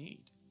what you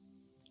need.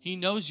 He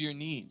knows your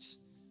needs.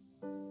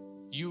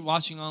 You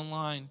watching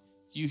online,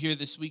 you here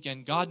this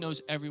weekend, God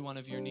knows every one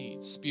of your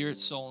needs, spirit,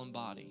 soul, and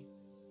body.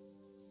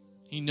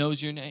 He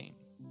knows your name.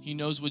 He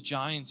knows what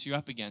giants you're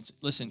up against.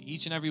 Listen,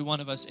 each and every one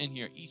of us in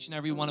here, each and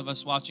every one of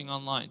us watching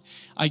online,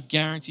 I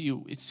guarantee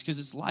you, it's because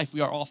it's life.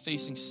 We are all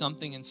facing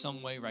something in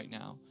some way right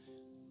now.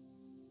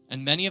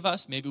 And many of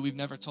us, maybe we've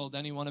never told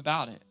anyone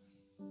about it.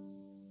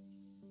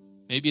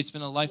 Maybe it's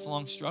been a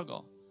lifelong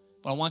struggle.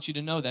 But I want you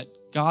to know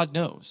that God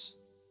knows.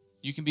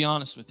 You can be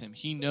honest with him.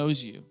 He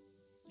knows you.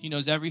 He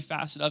knows every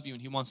facet of you,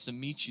 and he wants to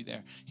meet you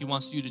there. He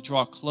wants you to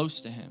draw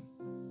close to him.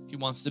 He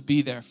wants to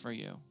be there for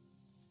you.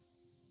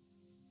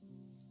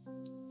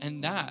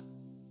 And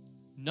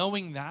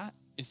knowing that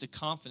is the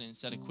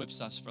confidence that equips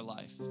us for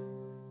life.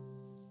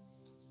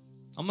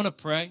 I'm going to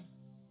pray,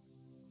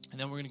 and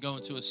then we're going to go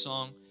into a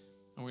song,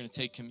 and we're going to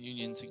take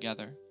communion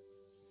together.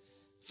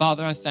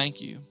 Father, I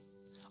thank you.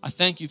 I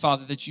thank you,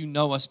 Father, that you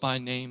know us by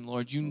name,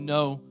 Lord. You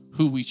know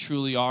who we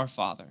truly are,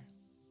 Father.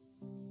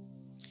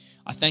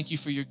 I thank you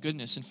for your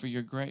goodness and for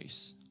your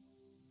grace.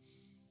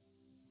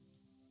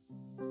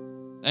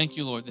 Thank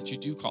you, Lord, that you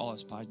do call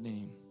us by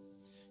name.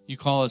 You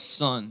call us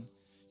son.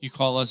 You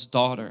call us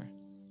daughter.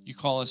 You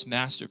call us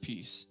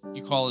masterpiece.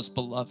 You call us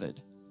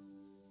beloved.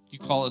 You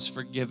call us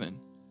forgiven.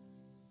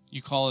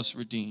 You call us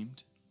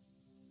redeemed.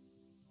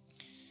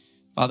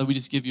 Father, we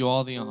just give you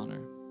all the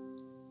honor.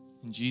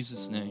 In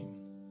Jesus' name,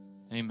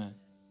 amen.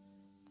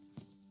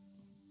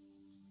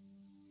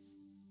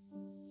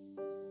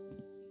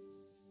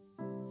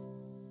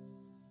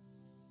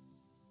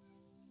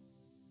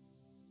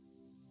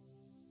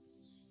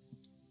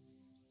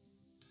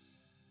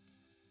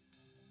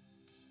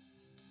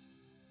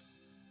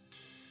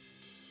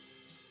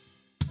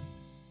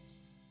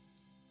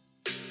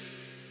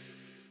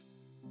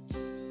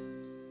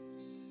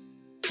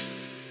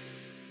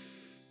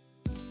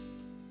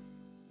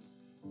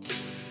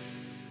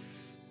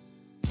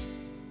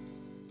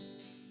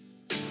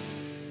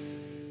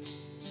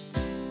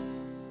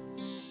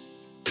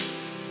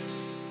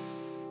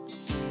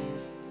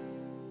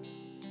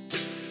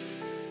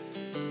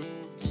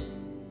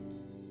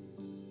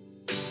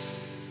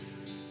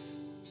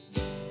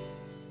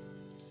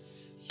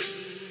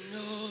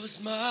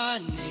 My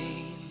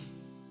name.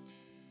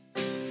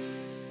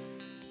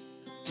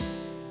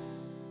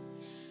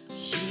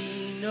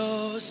 He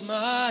knows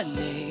my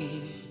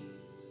name.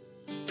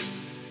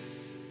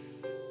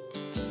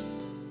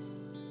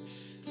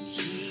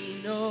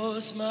 He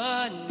knows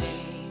my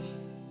name.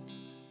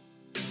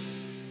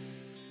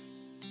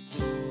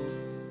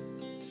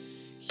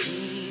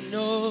 He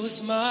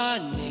knows my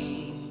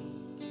name.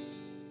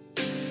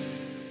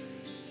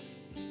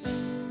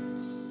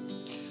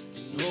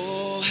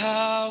 Know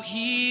how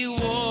he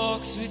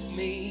walks with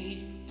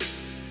me.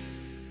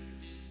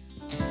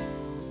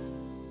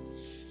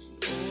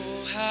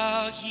 Oh,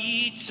 how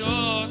he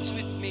talks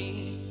with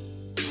me.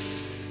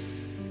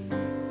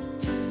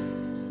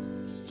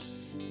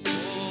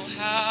 Oh,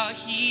 how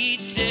he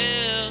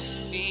tells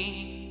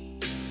me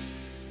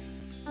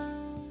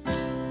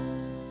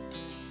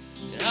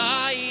that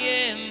I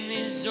am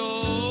his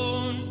own.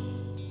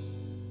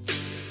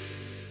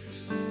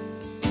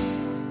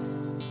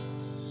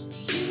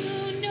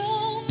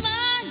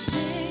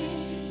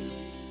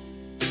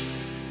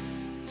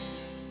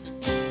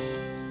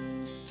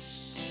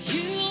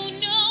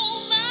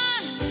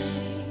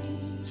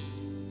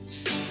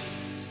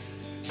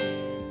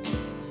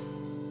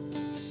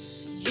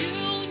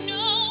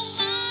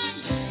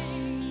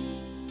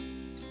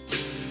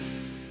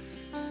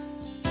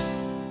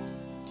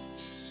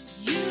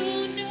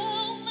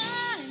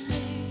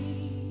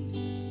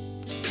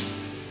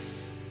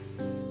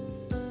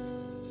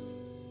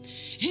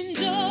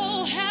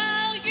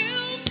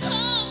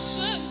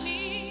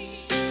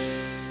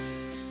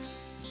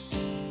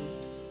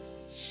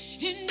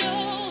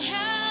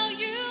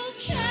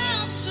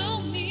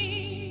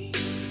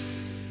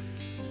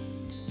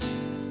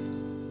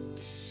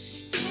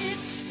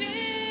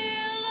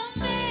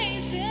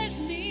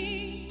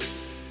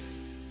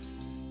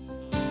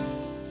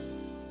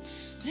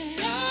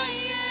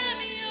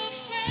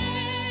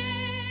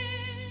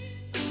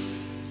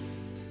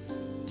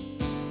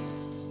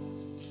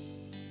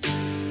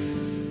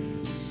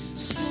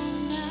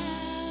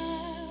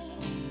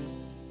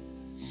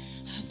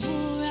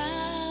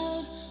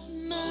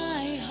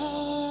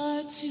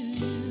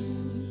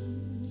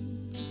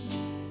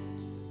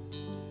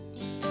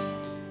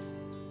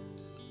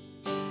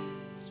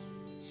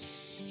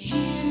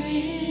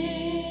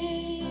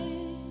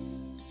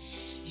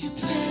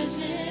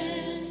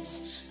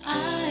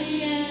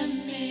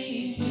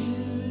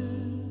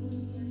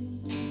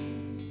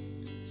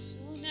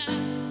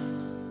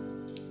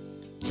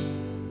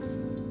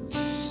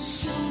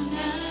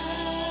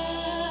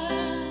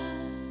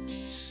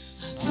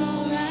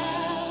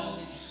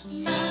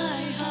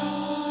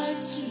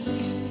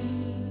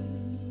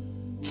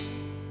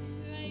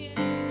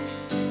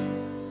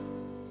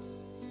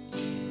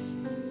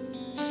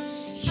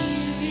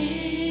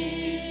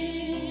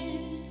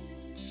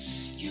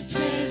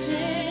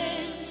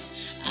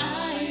 presence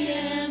I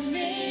am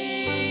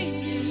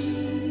made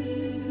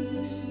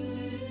new.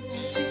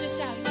 Sing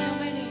this out.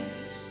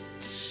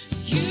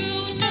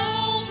 You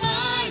know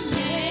my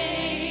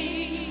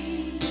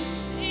name.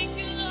 You know my name. Thank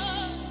you,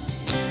 Lord.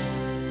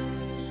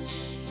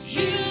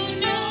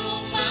 You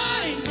know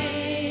my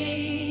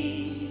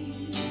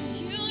name.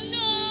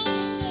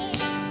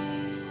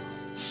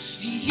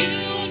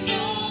 You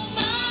know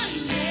my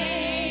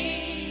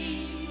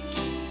name.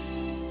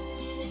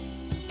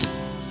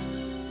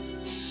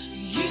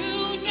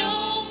 You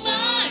know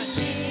my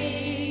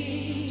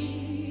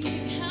name.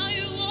 How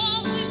you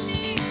walk with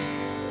me.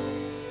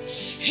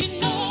 You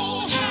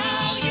know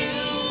how you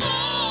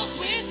walk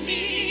with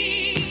me.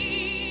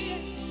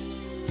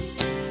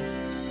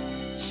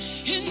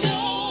 And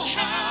oh,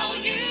 how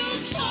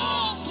you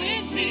talk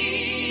with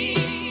me.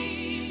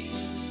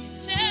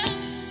 Tell,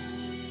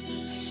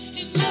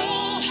 and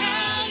oh,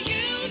 how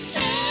you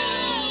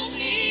tell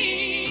me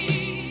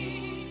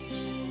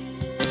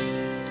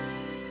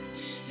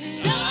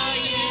that I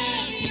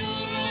am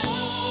your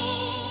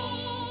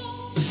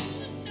own.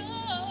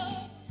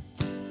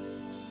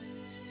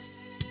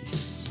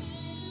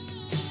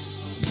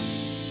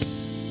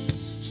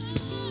 I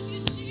love you,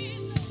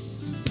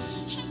 Jesus. I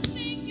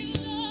thank you,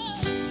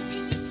 Lord,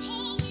 'cause you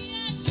call me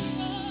as your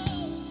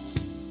own.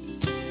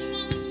 Come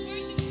on, let's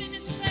worship in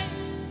this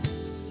place.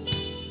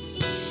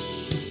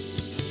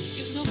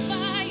 'Cause no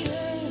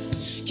fire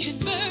can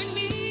burn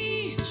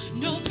me,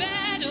 no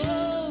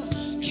battle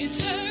can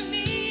turn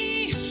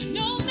me,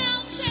 no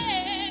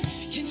mountain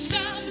can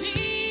stop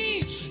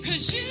me.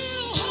 'Cause you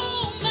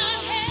hold my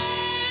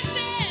hand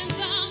and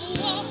I'm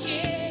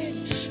walking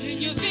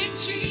in your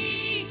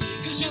victory.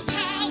 'Cause your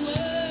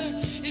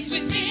power is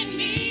within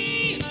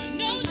me,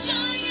 no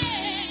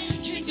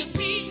giant can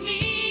defeat me.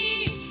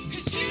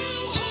 'Cause you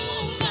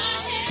hold my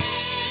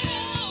hand,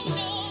 oh,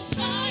 no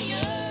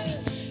fire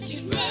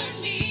can burn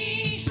me,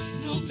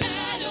 no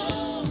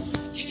battle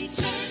can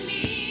turn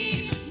me,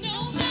 no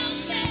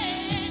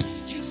mountain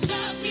can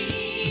stop me.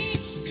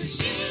 'Cause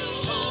you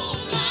hold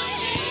my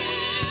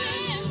hand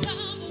and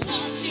I'm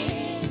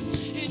walking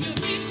in your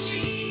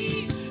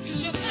victory.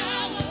 'Cause your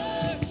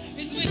power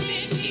is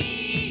within me,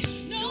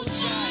 no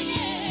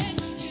giant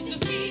can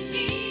defeat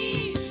me.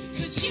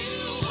 'Cause you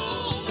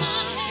hold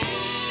my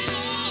hand,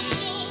 oh,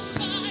 no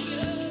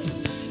fire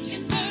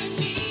can burn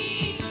me,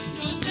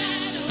 no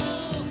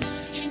battle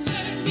can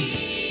turn me,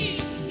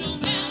 no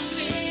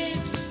mountain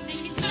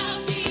can stop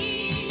me.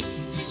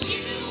 'Cause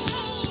you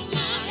hold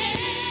my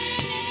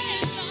hand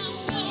and I'm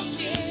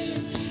walking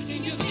in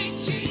your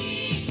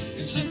victory.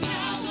 'Cause your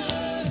power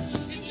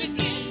is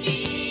within me,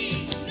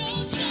 no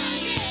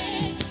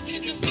giant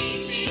can defeat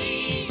me.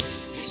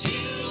 'Cause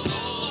you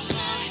hold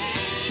my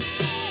hand.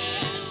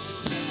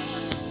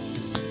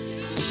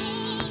 You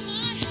hold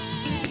my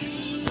hand. You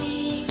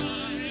hold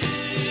my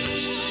hand.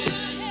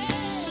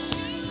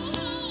 You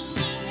hold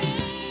my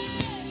hand.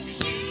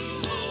 You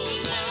hold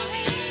my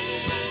hand.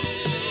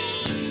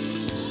 You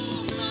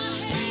hold my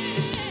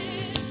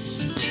hand.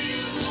 You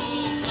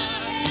hold my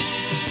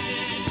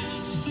hand.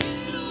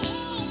 You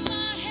hold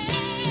my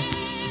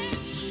hand.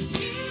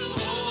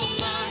 You hold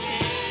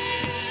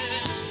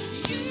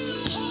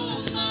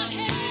my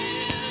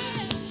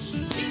hand.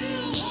 You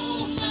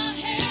hold my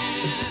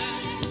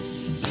hand.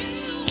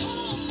 You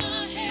hold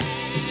my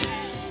hand.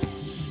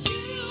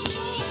 You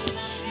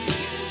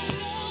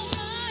hold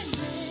my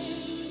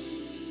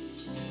name.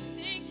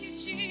 Thank you,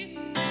 Jesus.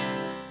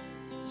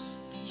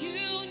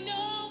 You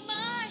know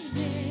my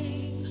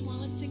name. Come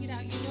on, let's sing it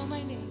out. You know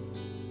my name.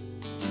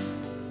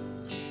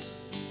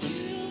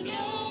 You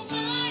know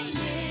my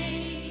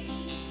name.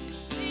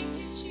 Thank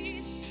you,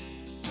 Jesus.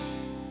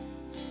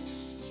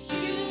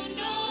 You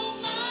know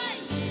my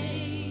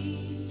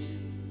name.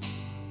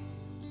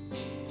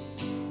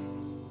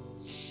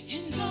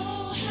 And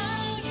oh,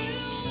 how you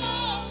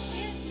walk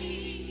with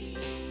me.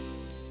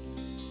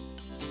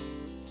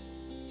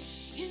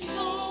 And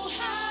oh,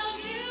 how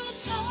you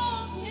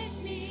talk with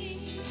me.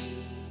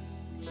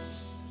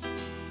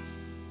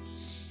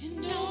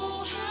 And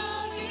oh,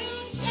 how you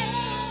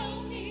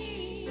tell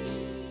me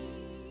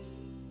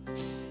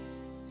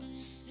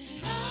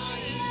that I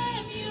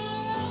am your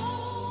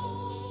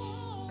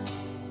own.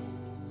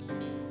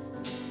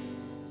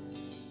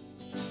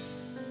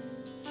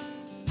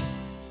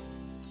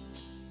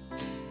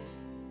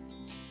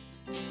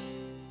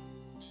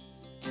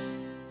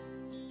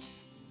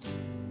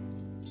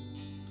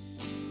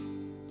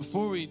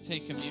 Before we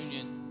take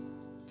communion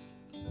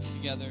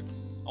together,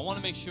 I want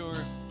to make sure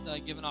that I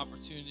give an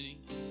opportunity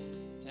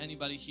to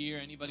anybody here,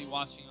 anybody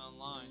watching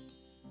online,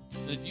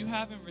 that if you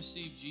haven't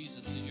received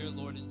Jesus as your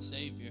Lord and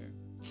Savior,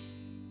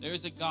 there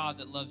is a God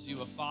that loves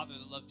you, a Father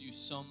that loved you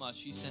so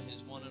much. He sent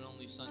His one and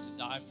only Son to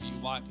die for you.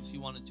 Why? Because He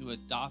wanted to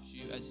adopt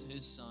you as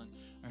His son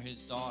or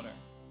His daughter.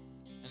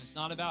 And it's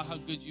not about how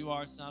good you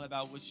are. It's not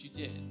about what you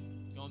did.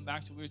 Going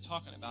back to what we were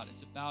talking about,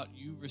 it's about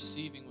you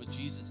receiving what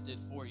Jesus did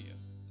for you.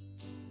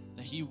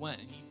 That He went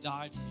and He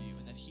died for you,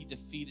 and that He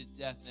defeated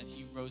death, and that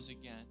He rose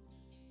again.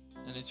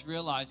 And it's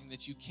realizing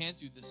that you can't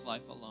do this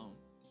life alone.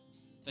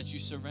 that you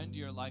surrender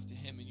your life to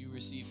him and you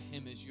receive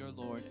him as your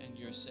Lord and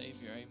your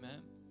Savior.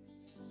 Amen.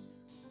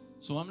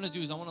 So what I'm going to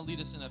do is I want to lead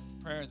us in a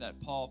prayer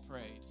that Paul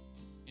prayed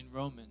in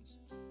Romans.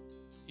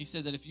 He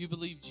said that if you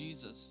believe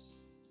Jesus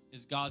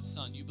is God's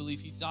son, you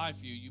believe he died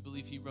for you, you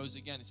believe he rose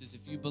again. It says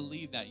if you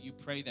believe that, you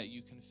pray that,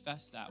 you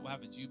confess that, what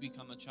happens? You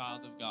become a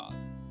child of God.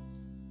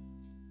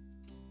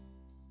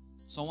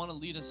 So I want to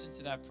lead us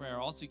into that prayer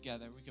all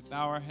together. We can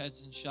bow our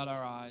heads and shut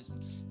our eyes.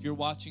 If you're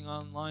watching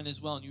online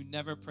as well and you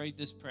never prayed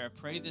this prayer,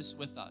 pray this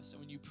with us.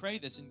 And when you pray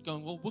this and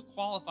going, well, what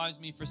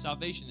qualifies me for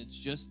salvation? It's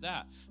just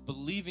that.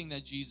 Believing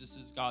that Jesus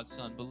is God's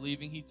son,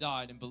 believing he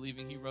died and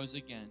believing he rose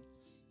again.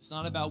 It's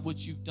not about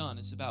what you've done.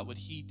 It's about what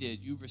he did.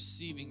 You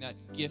receiving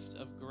that gift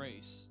of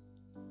grace.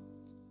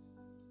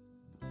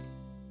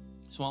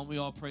 So why don't we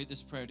all pray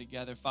this prayer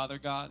together? Father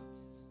God,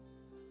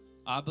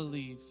 I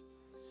believe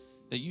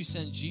that you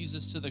sent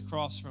Jesus to the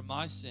cross for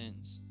my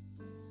sins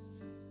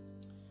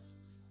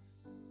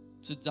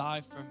to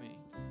die for me.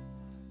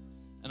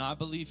 And I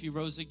believe he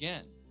rose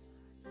again.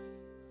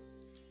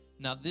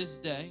 Now this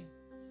day,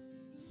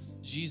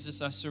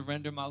 Jesus, I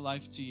surrender my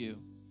life to you.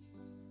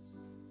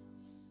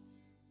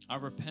 I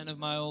repent of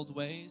my old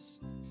ways,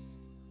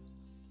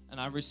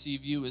 and I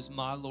receive you as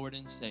my Lord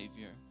and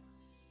Savior.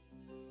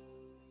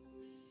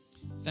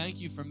 Thank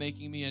you for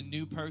making me a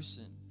new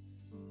person,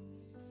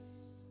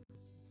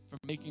 for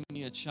making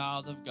me a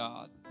child of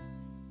God.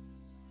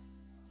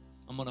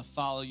 I'm going to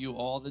follow you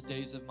all the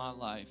days of my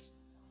life.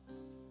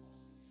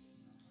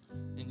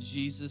 In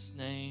Jesus'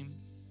 name,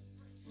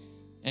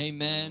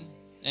 amen,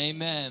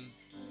 amen.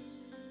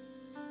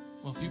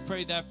 Well, if you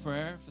prayed that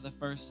prayer for the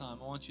first time,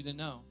 I want you to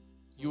know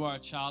you are a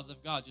child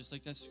of God, just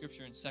like that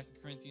scripture in 2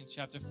 Corinthians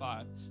chapter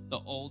 5. The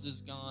old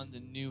is gone, the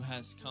new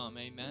has come,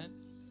 amen.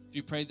 If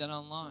you prayed that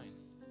online,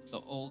 the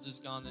old is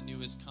gone, the new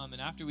has come.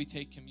 And after we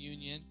take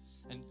communion,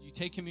 and you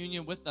take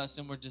communion with us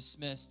and we're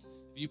dismissed,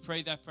 if you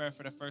prayed that prayer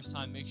for the first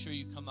time, make sure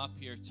you come up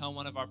here. Tell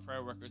one of our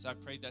prayer workers, I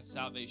prayed that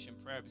salvation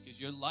prayer, because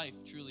your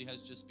life truly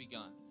has just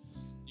begun.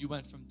 You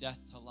went from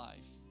death to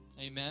life.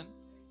 Amen.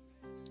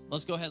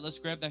 Let's go ahead. Let's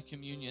grab that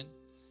communion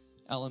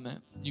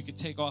element. You could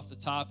take off the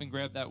top and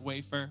grab that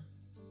wafer.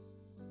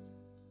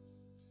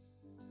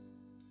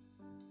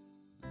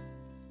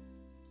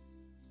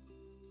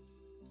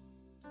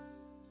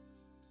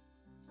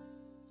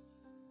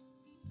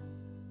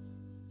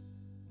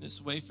 This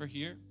wafer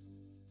here,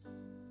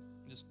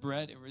 this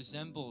bread, it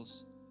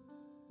resembles,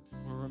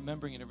 we're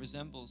remembering it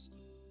resembles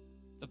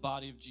the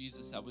body of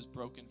Jesus that was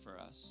broken for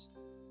us.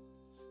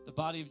 The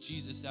body of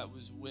Jesus that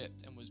was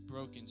whipped and was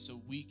broken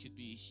so we could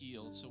be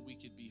healed, so we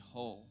could be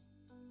whole,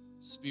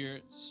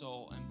 spirit,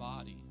 soul, and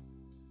body.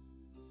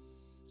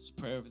 Let's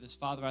pray over this.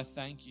 Father, I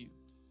thank you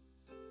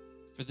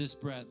for this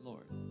bread,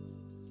 Lord.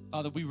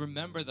 Father, we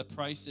remember the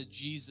price that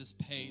Jesus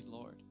paid,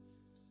 Lord.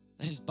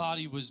 His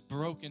body was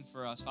broken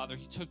for us, Father.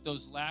 He took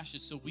those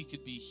lashes so we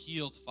could be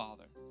healed,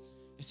 Father.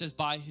 It says,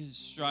 by his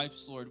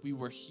stripes, Lord, we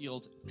were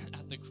healed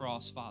at the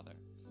cross, Father.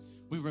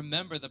 We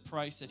remember the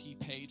price that he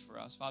paid for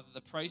us, Father,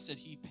 the price that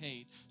he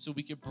paid so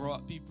we could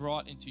be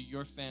brought into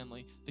your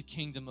family, the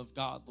kingdom of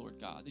God, Lord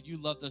God, that you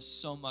loved us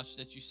so much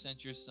that you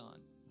sent your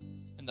son.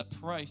 And the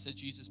price that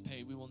Jesus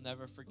paid, we will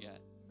never forget.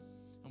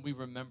 And we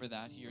remember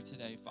that here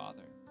today,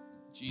 Father.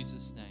 In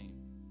Jesus' name,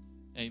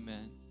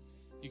 amen.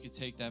 You could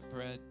take that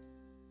bread.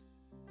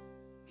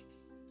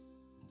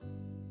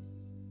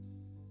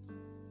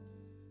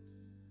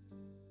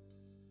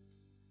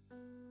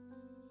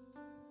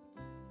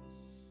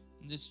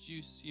 This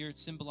juice here, it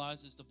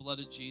symbolizes the blood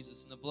of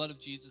Jesus. And the blood of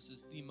Jesus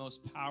is the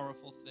most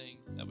powerful thing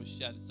that was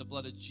shed. It's the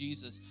blood of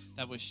Jesus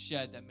that was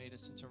shed that made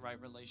us into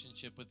right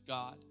relationship with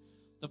God.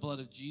 The blood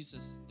of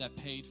Jesus that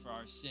paid for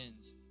our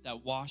sins,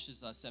 that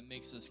washes us, that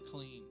makes us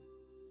clean.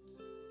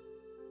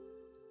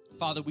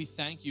 Father, we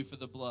thank you for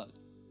the blood.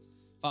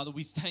 Father,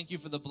 we thank you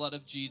for the blood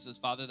of Jesus.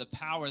 Father, the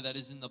power that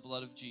is in the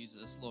blood of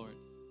Jesus, Lord.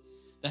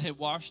 That it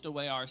washed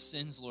away our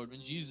sins, Lord.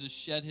 When Jesus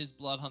shed his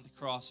blood on the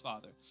cross,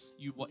 Father,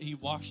 he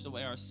washed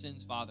away our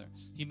sins, Father.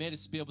 He made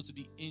us be able to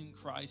be in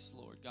Christ,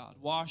 Lord God.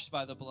 Washed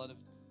by the blood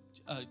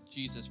of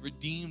Jesus.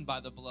 Redeemed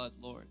by the blood,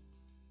 Lord.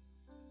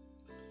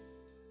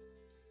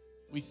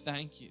 We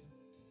thank you.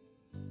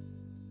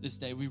 This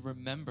day we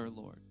remember,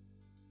 Lord.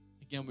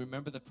 Again, we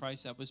remember the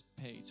price that was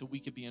paid so we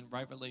could be in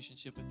right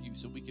relationship with you,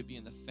 so we could be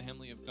in the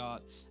family of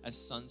God as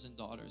sons and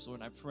daughters. Lord,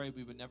 and I pray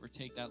we would never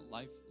take that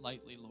life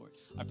lightly, Lord.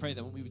 I pray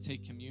that when we would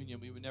take communion,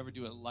 we would never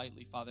do it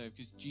lightly, Father,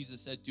 because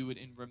Jesus said, do it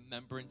in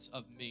remembrance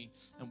of me.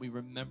 And we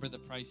remember the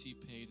price he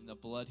paid and the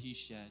blood he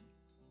shed.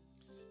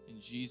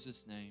 In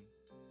Jesus' name,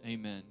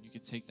 amen. You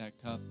could take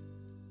that cup.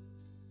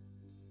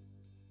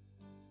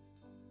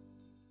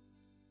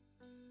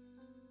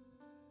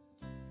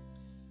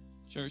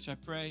 Church, I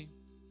pray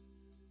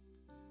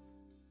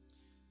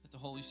the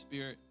Holy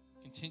Spirit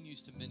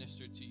continues to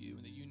minister to you,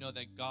 and that you know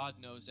that God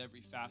knows every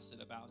facet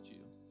about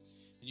you,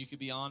 and you can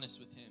be honest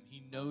with him.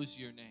 He knows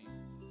your name,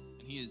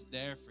 and he is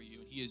there for you,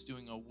 and he is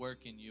doing a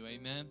work in you.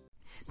 Amen.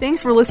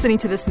 Thanks for listening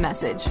to this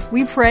message.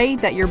 We pray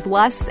that you're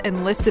blessed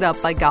and lifted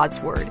up by God's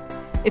word.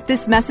 If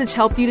this message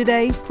helped you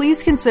today,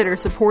 please consider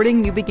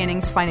supporting New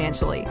Beginnings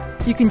financially.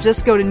 You can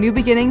just go to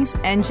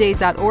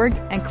newbeginningsnj.org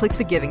and click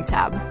the Giving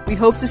tab. We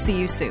hope to see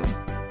you soon.